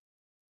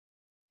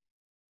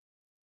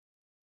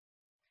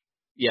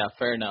 Yeah,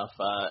 fair enough.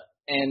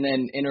 And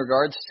then in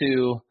regards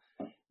to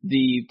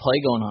the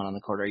play going on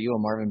the court, are you a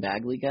Marvin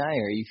Bagley guy?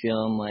 Or are you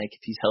feeling like if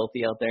he's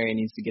healthy out there, he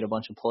needs to get a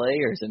bunch of play,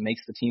 or does it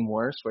makes the team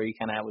worse? Where you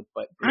kind of at with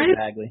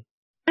Bagley?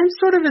 I'm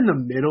sort of in the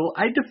middle.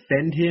 I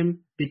defend him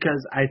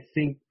because I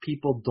think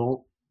people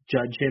don't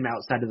judge him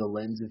outside of the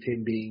lens of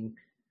him being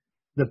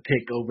the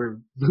pick over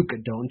Luka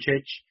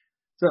Doncic.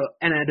 So,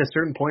 and at a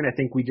certain point, I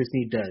think we just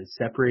need to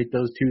separate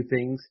those two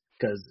things,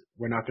 because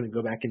we're not going to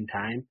go back in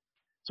time.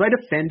 So I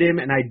defend him,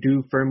 and I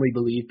do firmly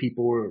believe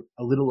people were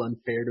a little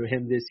unfair to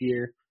him this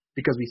year,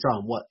 because we saw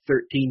him,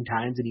 13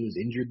 times, and he was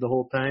injured the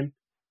whole time.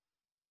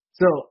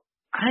 So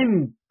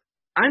I'm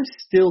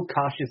still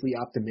cautiously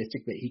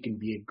optimistic that he can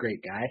be a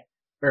great guy,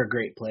 or a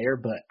great player,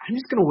 but I'm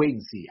just going to wait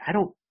and see.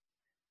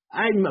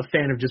 I'm a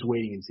fan of just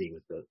waiting and seeing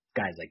with the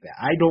guys like that.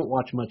 I don't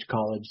watch much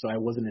college, so I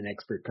wasn't an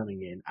expert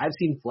coming in. I've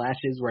seen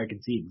flashes where I can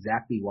see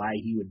exactly why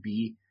he would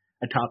be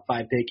a top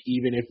 5 pick,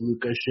 even if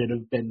Luka should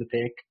have been the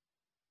pick.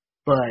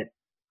 But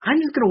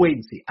I'm just going to wait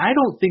and see. I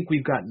don't think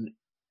we've gotten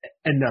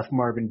enough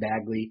Marvin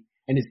Bagley,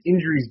 and his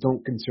injuries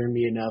don't concern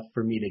me enough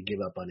for me to give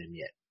up on him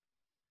yet.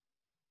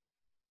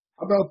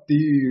 How about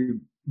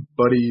the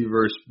Buddy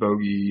versus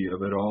Bogey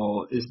of it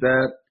all? Is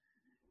that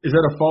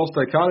a false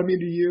dichotomy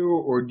to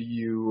you, or do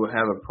you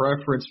have a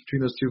preference between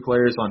those two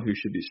players on who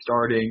should be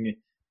starting?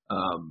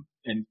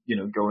 And,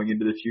 going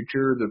into the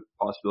future, the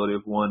possibility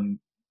of one,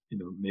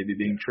 maybe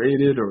being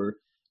traded or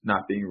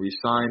not being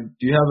re-signed.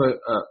 Do you have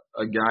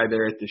a guy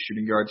there at the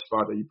shooting guard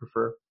spot that you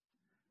prefer?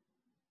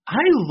 I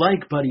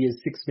like Buddy as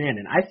sixth man,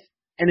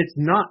 and it's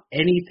not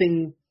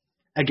anything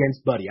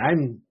against Buddy. I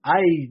am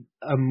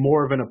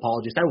more of an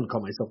apologist. I wouldn't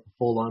call myself a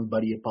full-on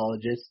Buddy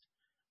apologist,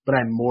 but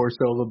I'm more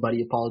so of a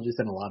Buddy apologist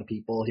than a lot of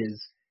people.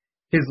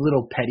 His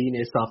little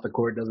pettiness off the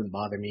court doesn't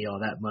bother me all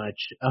that much.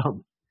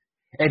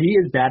 And he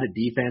is bad at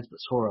defense, but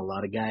so are a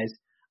lot of guys.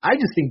 I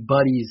just think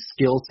Buddy's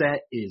skill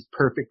set is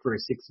perfect for a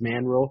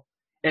six-man role.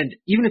 And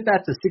even if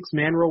that's a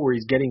six-man role where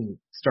he's getting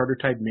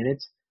starter-type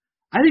minutes,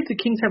 I think the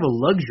Kings have a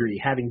luxury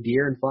having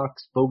De'Aaron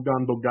Fox,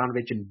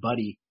 Bogdanovic, and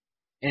Buddy.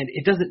 And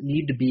it doesn't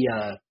need to be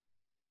a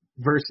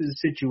versus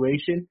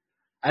situation.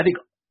 I think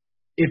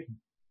if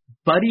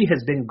Buddy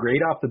has been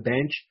great off the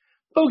bench,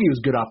 Bogey was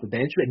good off the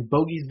bench, and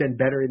Bogey's been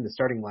better in the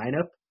starting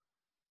lineup.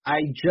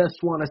 I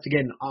just want us to get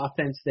an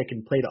offense that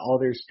can play to all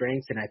their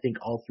strengths, and I think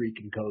all three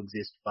can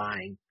coexist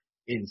fine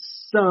in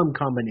some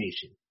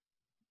combination.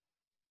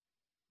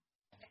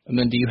 And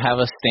then do you have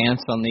a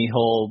stance on the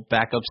whole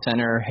backup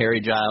center,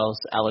 Harry Giles,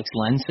 Alex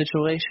Len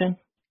situation?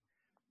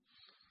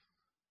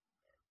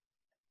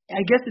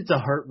 I guess it's a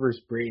heart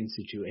versus brain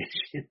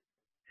situation.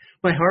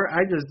 My heart,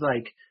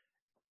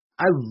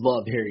 I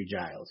love Harry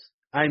Giles.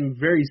 I'm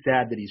very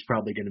sad that he's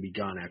probably going to be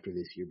gone after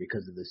this year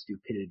because of the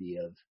stupidity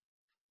of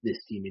this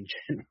team in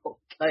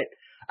general. But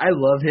I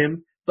love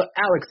him. But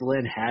Alex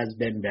Len has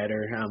been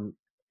better.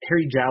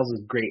 Harry Giles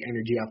is great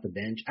energy off the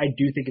bench. I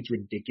do think it's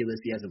ridiculous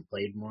he hasn't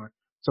played more.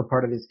 So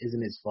part of this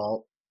isn't his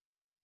fault.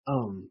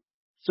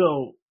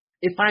 So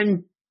if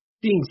I'm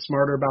being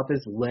smarter about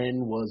this,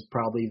 Len was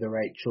probably the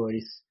right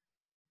choice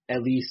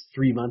at least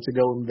 3 months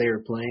ago when they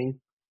were playing.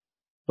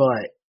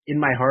 But in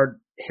my heart,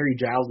 Harry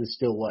Giles is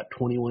still,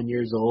 21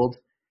 years old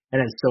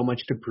and has so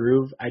much to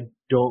prove. I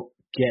don't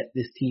get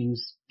this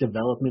team's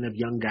development of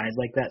young guys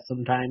like that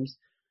sometimes.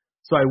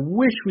 So I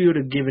wish we would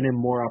have given him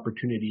more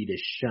opportunity to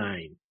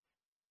shine.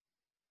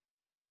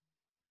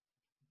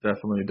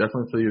 Definitely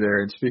feel you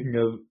there. And speaking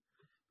of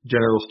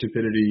general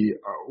stupidity,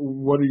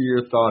 what are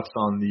your thoughts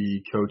on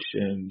the coach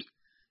and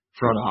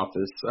front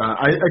office?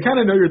 I kind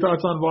of know your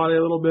thoughts on Vlade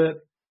a little bit,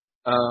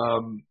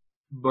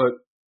 but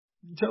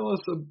tell us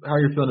how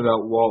you're feeling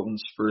about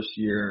Walton's first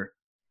year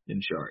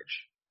in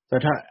charge. So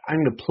I'm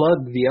going to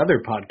plug the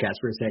other podcast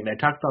for a second. I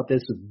talked about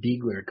this with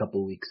Beagler a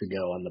couple weeks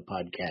ago on the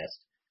podcast.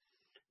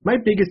 My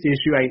biggest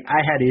issue,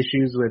 I had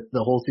issues with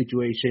the whole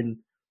situation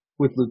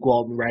with Luke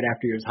Walton right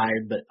after he was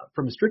hired, but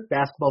from a strict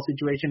basketball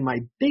situation, my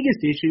biggest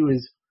issue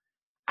is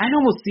I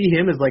almost see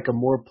him as like a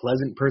more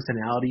pleasant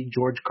personality,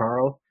 George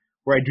Karl,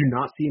 where I do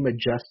not see him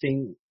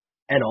adjusting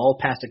at all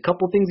past a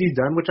couple things he's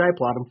done, which I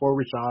applaud him for,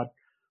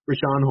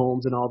 Rashawn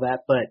Holmes and all that.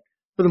 But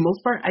for the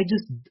most part,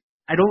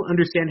 I don't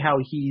understand how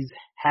he's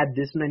had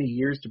this many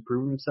years to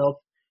prove himself,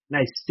 and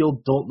I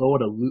still don't know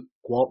what a Luke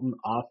Walton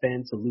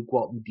offense, a Luke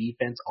Walton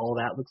defense, all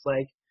that looks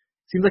like.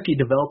 Seems like he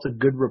develops a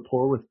good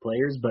rapport with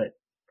players, but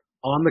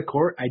on the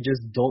court, I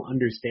just don't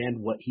understand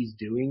what he's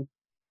doing.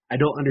 I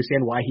don't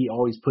understand why he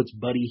always puts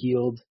Buddy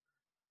Hield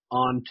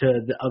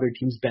onto the other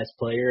team's best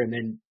player and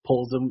then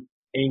pulls him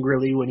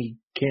angrily when he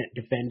can't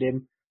defend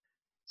him.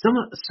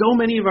 So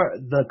many of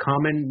the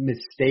common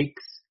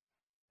mistakes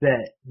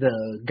that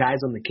the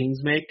guys on the Kings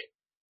make,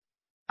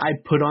 I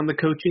put on the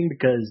coaching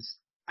because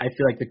I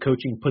feel like the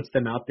coaching puts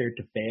them out there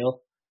to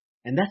fail.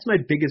 And that's my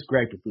biggest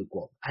gripe with Luke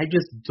Walton. I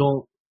just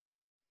don't.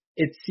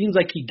 It seems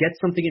like he gets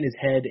something in his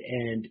head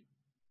and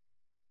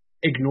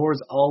ignores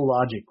all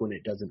logic when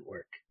it doesn't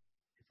work,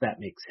 if that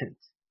makes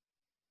sense.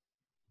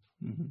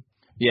 Mm-hmm.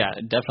 Yeah,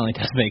 it definitely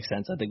does make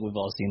sense. I think we've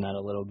all seen that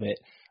a little bit.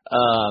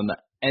 And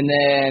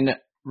then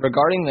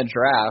regarding the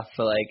draft,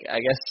 I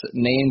guess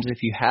names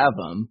if you have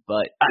them,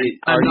 but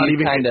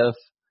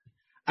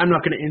I'm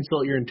not going to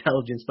insult your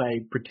intelligence by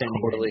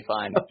pretending. Totally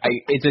fine.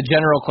 It's a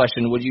general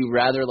question. Would you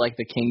rather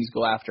the Kings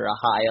go after a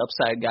high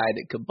upside guy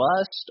that could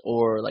bust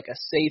or a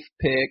safe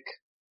pick?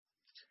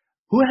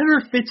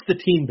 Whoever fits the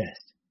team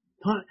best.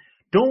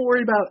 Don't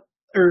worry about,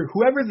 or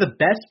whoever the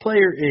best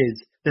player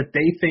is that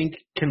they think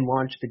can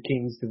launch the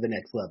Kings to the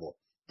next level.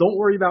 Don't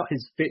worry about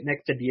his fit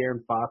next to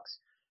De'Aaron Fox.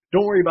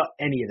 Don't worry about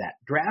any of that.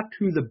 Draft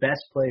who the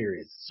best player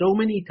is. So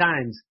many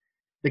times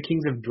the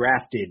Kings have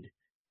drafted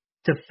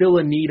to fill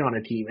a need on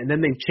a team, and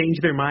then they've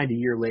changed their mind a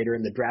year later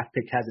and the draft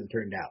pick hasn't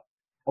turned out.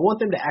 I want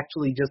them to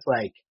actually just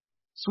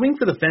swing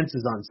for the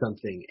fences on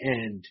something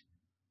and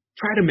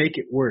try to make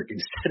it work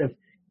instead of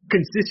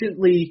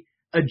consistently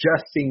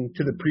adjusting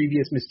to the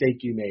previous mistake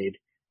you made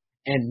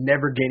and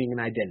never gaining an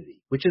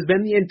identity, which has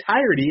been the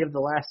entirety of the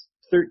last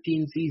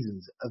 13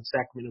 seasons of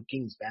Sacramento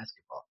Kings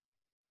basketball.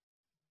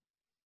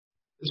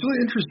 It's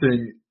really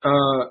interesting.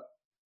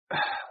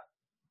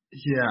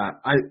 Yeah,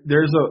 I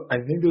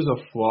think there's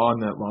a flaw in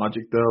that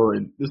logic though,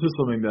 and this is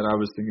something that I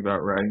was thinking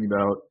about writing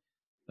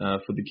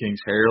about for the Kings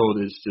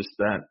Herald, is just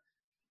that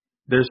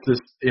there's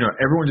this,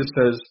 everyone just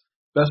says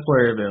best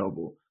player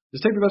available.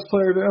 Just take the best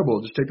player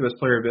available. Just take the best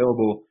player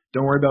available.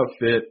 Don't worry about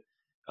fit.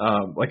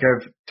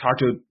 I've talked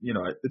to,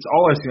 it's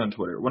all I see on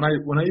Twitter. When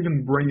I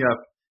even bring up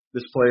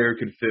this player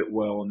could fit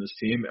well in this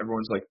team,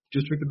 everyone's like,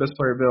 just pick the best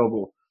player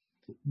available.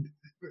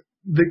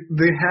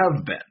 They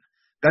have been.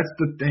 That's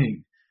the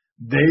thing.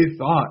 They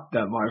thought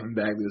that Marvin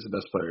Bagley was the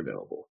best player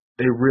available.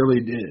 They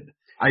really did.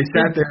 I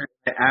sat there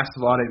and asked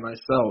Vlade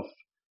myself.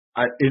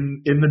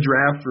 In the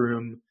draft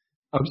room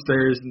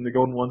upstairs in the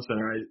Golden One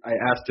Center, I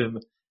asked him,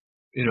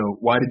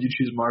 why did you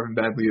choose Marvin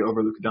Bagley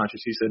over Luka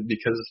Doncic? He said,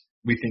 because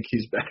we think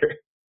he's better.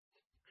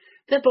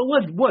 But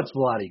what's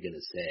Vlade going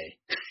to say?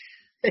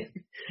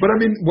 But,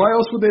 why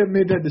else would they have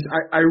made that decision?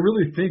 I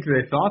really think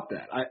they thought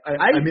that.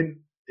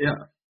 Yeah.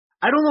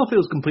 I don't know if it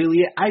was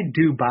completely it. I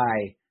do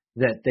buy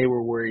that they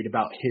were worried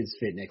about his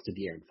fit next to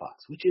De'Aaron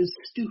Fox, which is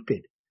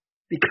stupid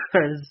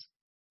because,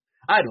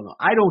 I don't know.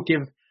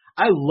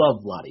 I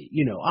love Vlade.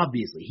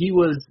 Obviously. He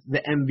was the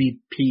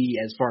MVP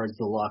as far as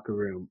the locker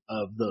room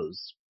of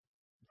those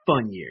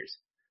fun years.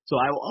 So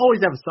I will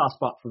always have a soft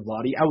spot for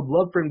Vlade. I would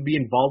love for him to be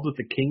involved with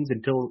the Kings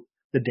until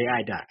the day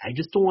I die. I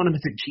just don't want him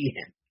as a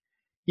GM.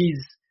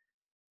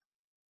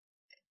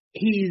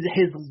 His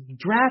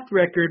draft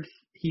record,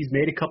 he's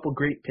made a couple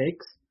great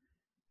picks,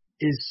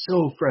 is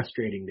so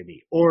frustrating to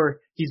me. Or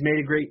he's made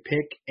a great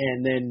pick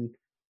and then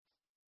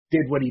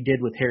did what he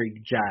did with Harry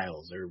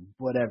Giles or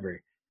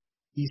whatever.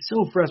 He's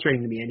so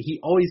frustrating to me, and he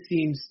always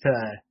seems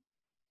to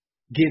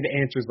give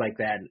answers like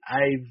that, and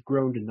I've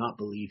grown to not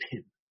believe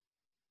him.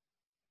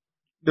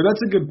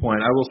 That's a good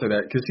point. I will say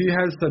that because he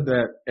has said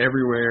that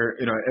everywhere.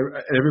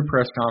 At every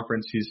press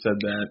conference, he's said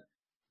that.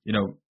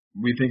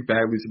 We think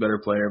Bagley's a better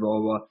player, blah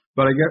blah blah.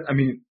 But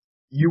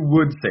you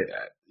would say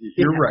that.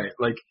 You're right.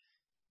 Like,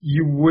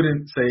 you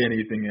wouldn't say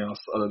anything else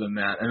other than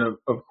that. And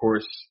of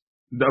course,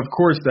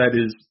 that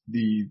is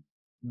the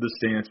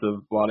stance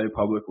of Vlade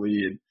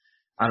publicly. And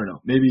I don't know.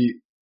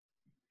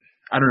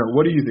 I don't know.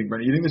 What do you think,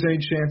 Brendan? You think there's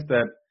any chance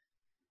that?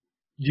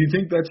 Do you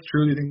think that's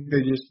true? Do you think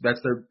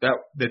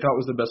they thought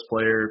was the best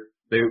player?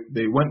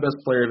 They went best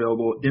player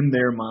available in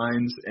their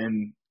minds,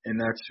 and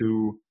that's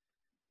who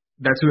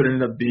it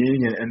ended up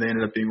being, and they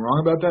ended up being wrong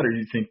about that? Or do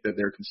you think that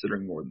they're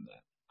considering more than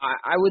that?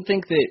 I would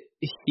think that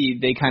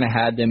they kind of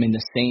had them in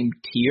the same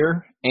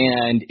tier,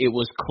 and it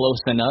was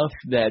close enough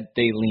that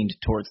they leaned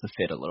towards the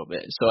fit a little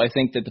bit. So I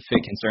think that the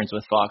fit concerns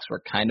with Fox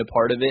were kind of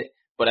part of it,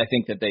 but I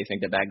think that they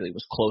think that Bagley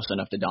was close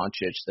enough to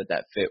Doncic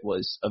that fit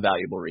was a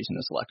valuable reason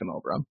to select him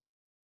over him.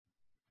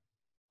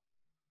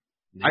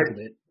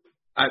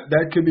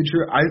 That could be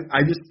true.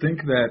 I just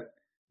think that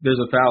there's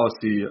a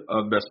fallacy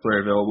of best player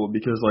available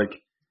because, like,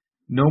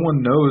 no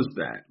one knows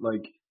that.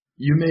 Like,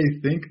 you may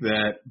think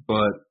that,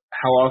 but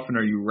how often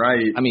are you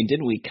right? I mean,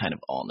 didn't we kind of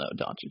all know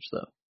Doncic,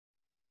 though?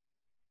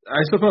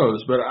 I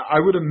suppose, but I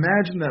would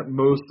imagine that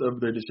most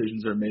of their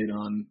decisions are made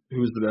on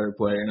who's the better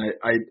player, and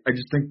I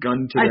just think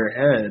gun to their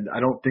head, I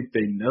don't think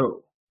they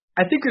know.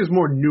 I think there's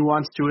more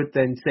nuance to it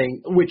than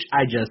saying, which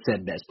I just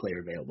said best player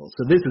available,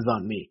 so this is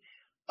on me.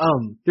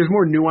 There's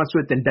more nuance to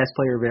it than best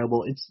player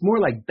available. It's more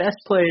like best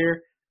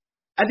player.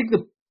 I think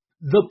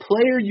the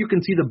player you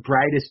can see the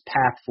brightest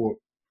path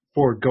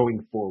for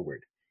going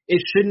forward.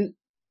 It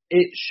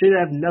should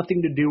have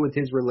nothing to do with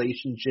his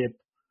relationship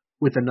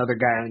with another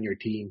guy on your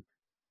team.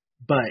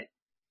 But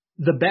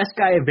the best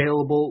guy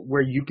available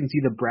where you can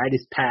see the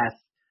brightest path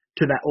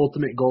to that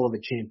ultimate goal of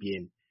a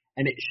champion.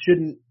 And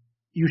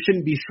you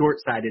shouldn't be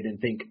short-sighted and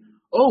think,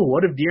 oh,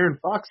 what if De'Aaron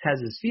Fox has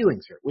his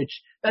feelings hurt?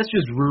 Which, that's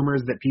just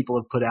rumors that people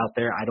have put out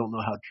there. I don't know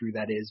how true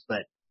that is,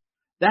 but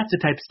that's the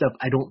type of stuff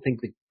I don't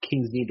think the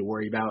Kings need to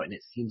worry about, and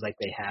it seems like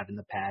they have in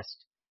the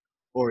past.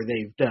 Or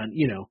they've done,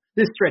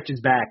 this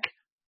stretches back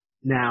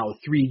now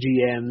 3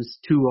 GMs,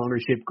 2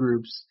 ownership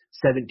groups,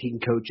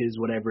 17 coaches,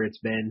 whatever it's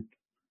been.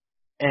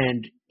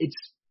 And it's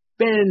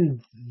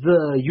been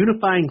the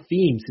unifying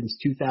theme since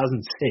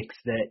 2006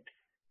 that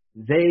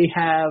they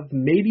have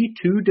maybe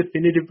 2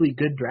 definitively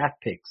good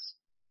draft picks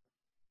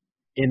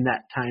in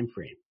that time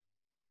frame.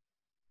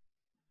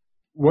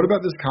 What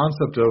about this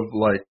concept of,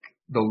 like,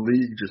 the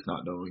league just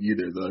not knowing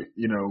either?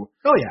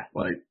 Oh yeah,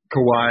 like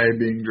Kawhi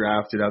being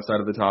drafted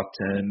outside of the top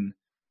 10,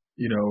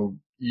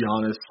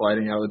 Giannis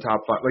sliding out of the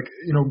top 5. Like,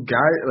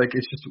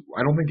 it's just,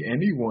 I don't think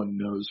anyone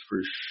knows for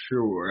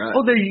sure.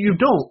 Well, you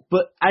don't,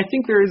 but I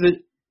think there is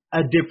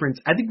a difference.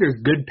 I think there's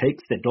good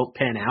picks that don't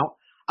pan out.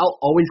 I'll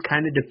always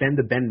kind of defend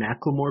the Ben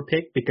McLemore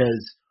pick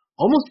because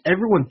almost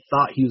everyone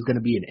thought he was going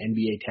to be an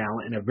NBA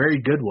talent and a very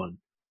good one.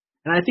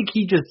 And I think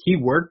he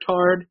worked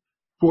hard.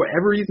 For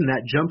whatever reason,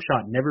 that jump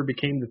shot never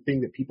became the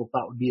thing that people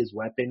thought would be his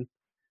weapon.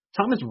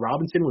 Thomas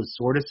Robinson was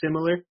sort of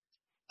similar.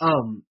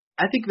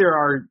 I think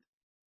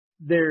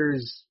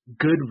there's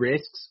good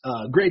risks.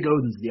 Greg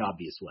Oden's the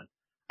obvious one.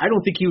 I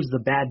don't think he was the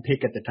bad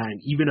pick at the time,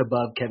 even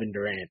above Kevin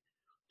Durant.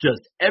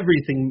 Just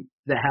everything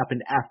that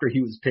happened after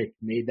he was picked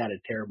made that a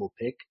terrible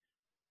pick.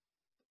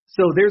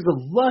 So there's a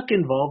luck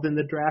involved in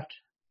the draft,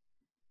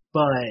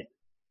 but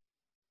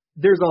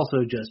there's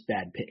also just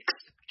bad picks.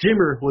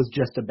 Jimmer was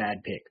just a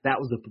bad pick. That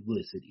was a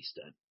publicity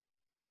stunt.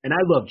 And I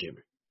love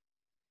Jimmer.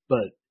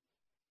 But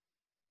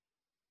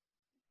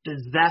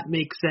does that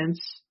make sense?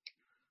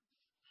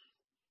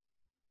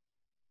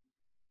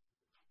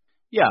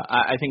 Yeah,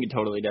 I think it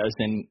totally does.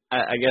 And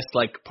I guess,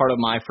 like, part of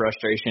my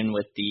frustration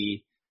with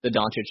the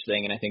Doncic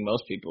thing, and I think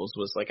most people's,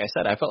 was, like I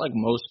said, I felt like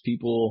most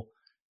people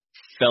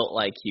felt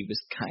like he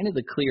was kind of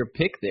the clear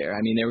pick there.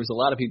 I mean, there was a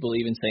lot of people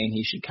even saying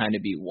he should kind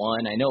of be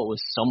one. I know it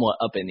was somewhat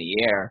up in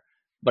the air,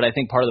 but I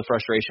think part of the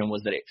frustration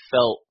was that it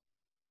felt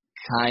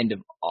kind of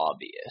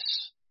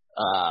obvious,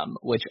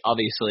 which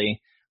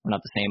obviously we're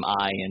not the same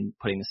eye and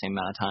putting the same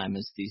amount of time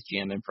as these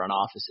GM and front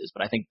offices,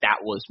 but I think that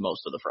was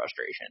most of the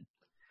frustration.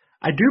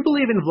 I do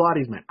believe in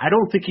Vlade's man. I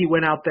don't think he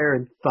went out there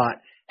and thought,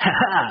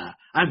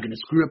 I'm going to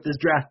screw up this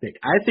draft pick.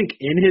 I think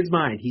in his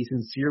mind he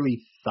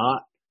sincerely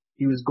thought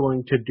he was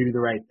going to do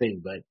the right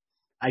thing, but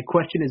I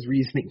question his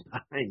reasoning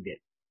behind it.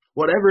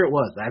 Whatever it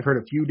was, I've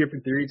heard a few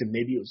different theories, and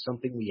maybe it was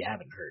something we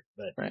haven't heard.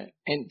 But right.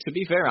 And to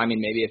be fair, I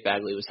mean, maybe if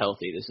Bagley was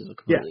healthy, this is a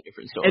completely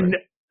different story. And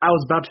I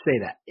was about to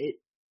say that.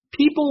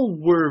 People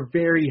were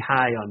very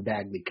high on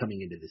Bagley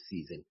coming into the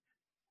season.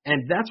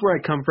 And that's where I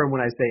come from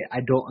when I say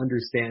I don't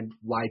understand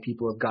why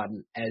people have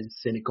gotten as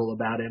cynical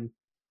about him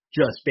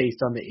just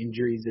based on the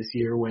injuries this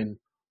year when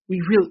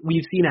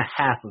we've seen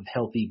a half of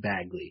healthy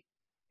Bagley.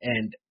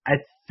 And I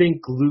think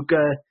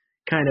Luka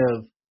kind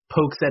of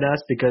pokes at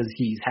us because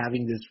he's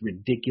having this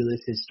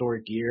ridiculous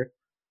historic year.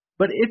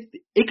 But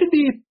it could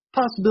be a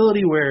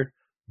possibility where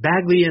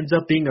Bagley ends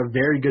up being a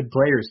very good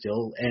player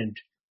still and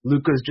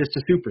Luka's just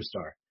a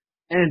superstar.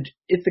 And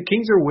if the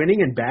Kings are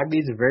winning and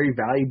Bagley's a very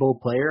valuable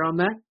player on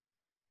that,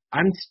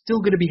 I'm still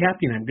going to be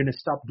happy, and I'm going to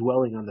stop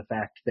dwelling on the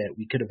fact that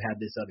we could have had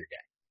this other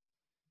guy.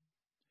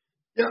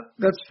 Yeah,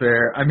 that's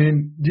fair. I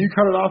mean, do you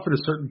cut it off at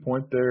a certain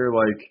point there?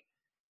 Like,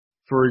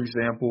 for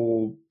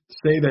example,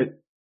 say that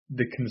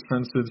the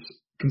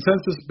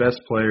consensus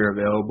best player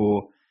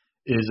available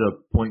is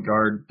a point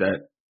guard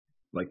that,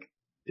 like,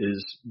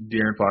 is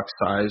De'Aaron Fox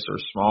size or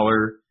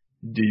smaller.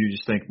 Do you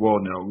just think, well,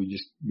 no, we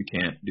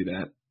can't do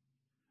that?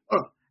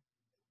 Oh,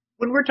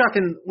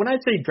 when I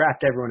say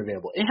draft everyone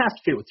available, it has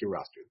to fit with your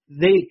roster.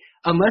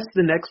 Unless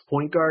the next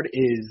point guard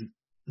is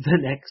the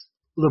next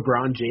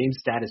LeBron James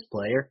status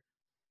player,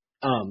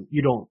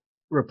 you don't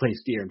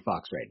replace De'Aaron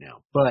Fox right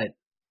now. But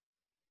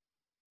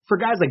for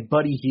guys like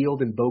Buddy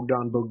Hield and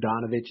Bogdan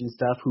Bogdanovic and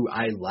stuff, who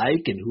I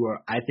like and who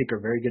I think are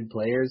very good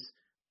players,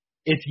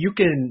 if you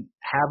can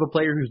have a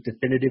player who's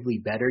definitively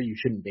better, you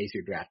shouldn't base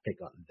your draft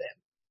pick on them.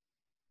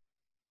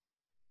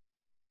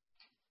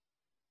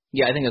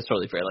 Yeah, I think that's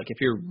totally fair. Like,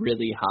 if you're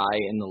really high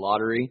in the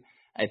lottery,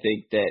 I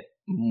think that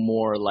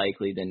more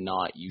likely than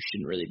not, you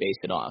shouldn't really base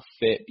it on a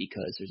fit,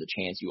 because there's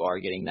a chance you are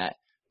getting that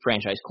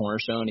franchise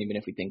cornerstone, even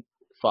if we think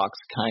Fox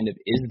kind of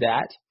is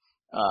that.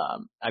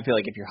 I feel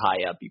like if you're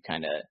high up,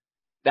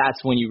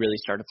 that's when you really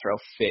start to throw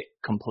fit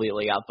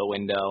completely out the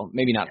window.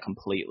 Maybe not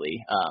completely,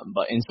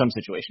 but in some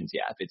situations,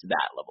 yeah, if it's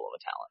that level of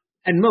a talent.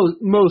 And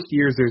most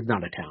years, there's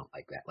not a talent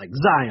like that. Like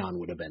Zion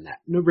would have been that.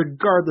 No,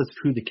 regardless of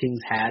who the Kings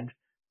had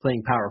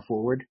playing power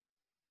forward,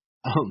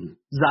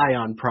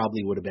 Zion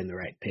probably would have been the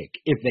right pick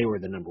if they were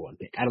the number one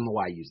pick. I don't know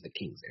why I use the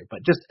Kings there,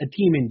 but just a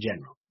team in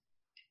general.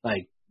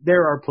 Like,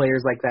 there are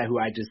players like that who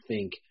I just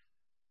think,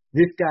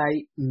 this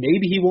guy,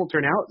 maybe he won't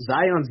turn out.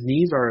 Zion's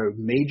knees are a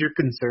major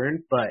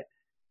concern, but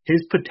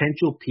his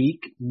potential peak,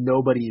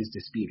 nobody is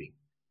disputing.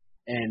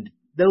 And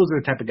those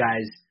are the type of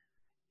guys,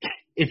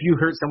 if you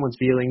hurt someone's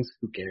feelings,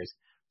 who cares?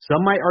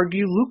 Some might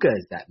argue Luka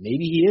is that.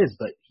 Maybe he is,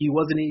 but he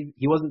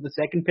wasn't the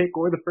second pick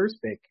or the first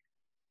pick.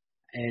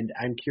 And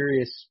I'm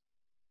curious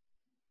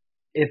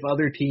if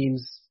other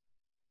teams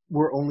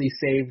were only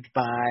saved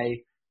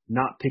by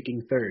not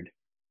picking third.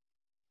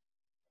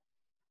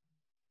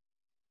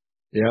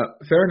 Yeah,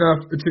 fair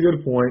enough. It's a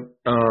good point.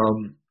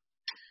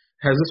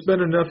 Has this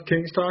been enough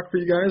Kings talk for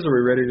you guys? Are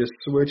we ready to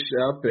switch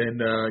up and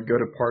go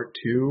to part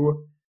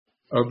 2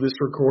 of this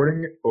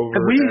recording over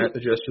at the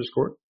Jester's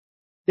Court?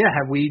 Yeah,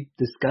 have we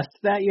discussed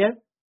that yet?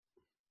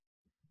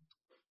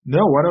 No,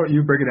 why don't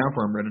you break it down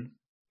for him, Brennan?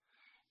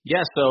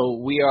 Yeah,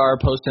 so we are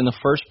posting the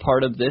first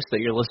part of this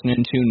that you're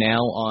listening to now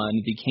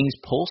on the King's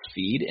Pulse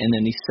feed, and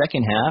then the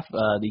second half,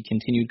 the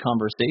continued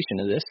conversation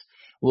of this,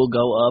 will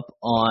go up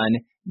on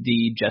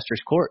the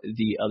Jester's Court,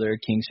 the other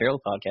King's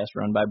Herald podcast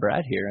run by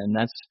Brad here, and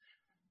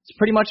it's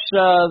pretty much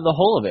the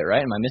whole of it,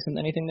 right? Am I missing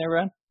anything there,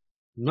 Brad?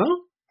 No.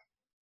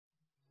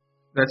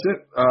 That's it.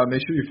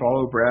 Make sure you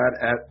follow Brad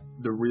at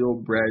The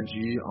Real Brad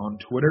G on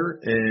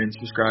Twitter and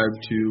subscribe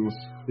to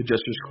the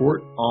Jester's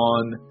Court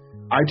on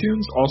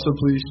iTunes. Also,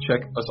 please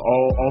check us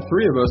all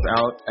three of us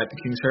out at the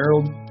King's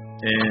Herald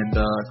and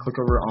click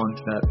over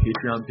onto that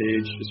Patreon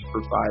page just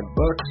for $5.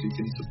 You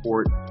can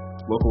support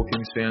local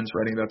Kings fans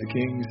writing about the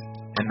Kings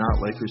and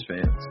not Lakers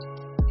fans.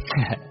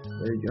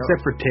 There you go.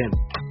 Except for Tim.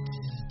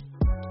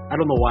 I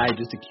don't know why I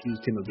just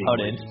accused him of being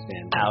a Lakers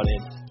fan.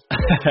 Outed.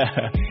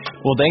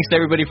 Well, thanks to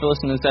everybody for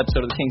listening to this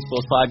episode of the King's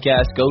Pulse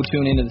podcast. Go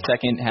tune into the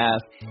second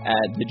half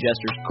at the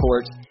Jester's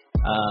Court.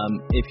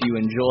 If you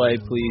enjoy,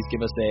 please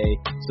give us a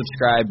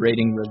subscribe,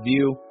 rating,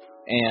 review,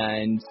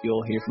 and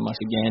you'll hear from us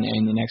again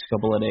in the next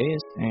couple of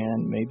days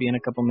and maybe in a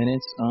couple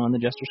minutes on the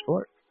Jester's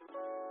Court.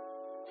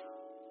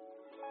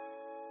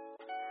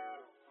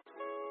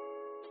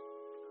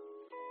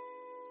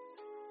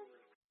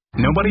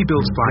 Nobody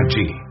builds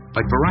 5G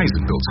like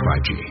Verizon builds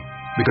 5G,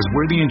 because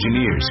we're the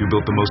engineers who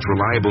built the most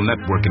reliable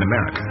network in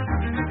America.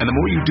 And the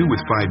more you do with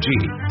 5G,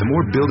 the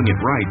more building it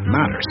right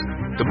matters.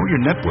 The more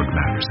your network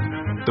matters.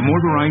 The more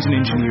Verizon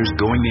engineers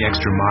going the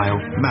extra mile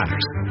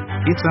matters.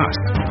 It's us,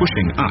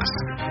 pushing us.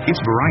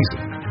 It's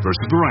Verizon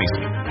versus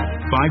Verizon.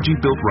 5G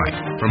built right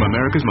from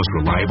America's most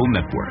reliable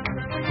network.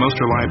 Most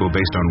reliable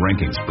based on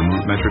rankings from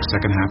RootMetrics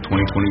second half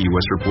 2020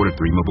 U.S. report of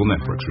 3 mobile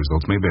networks.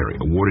 Results may vary.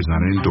 Award is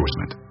not an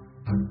endorsement.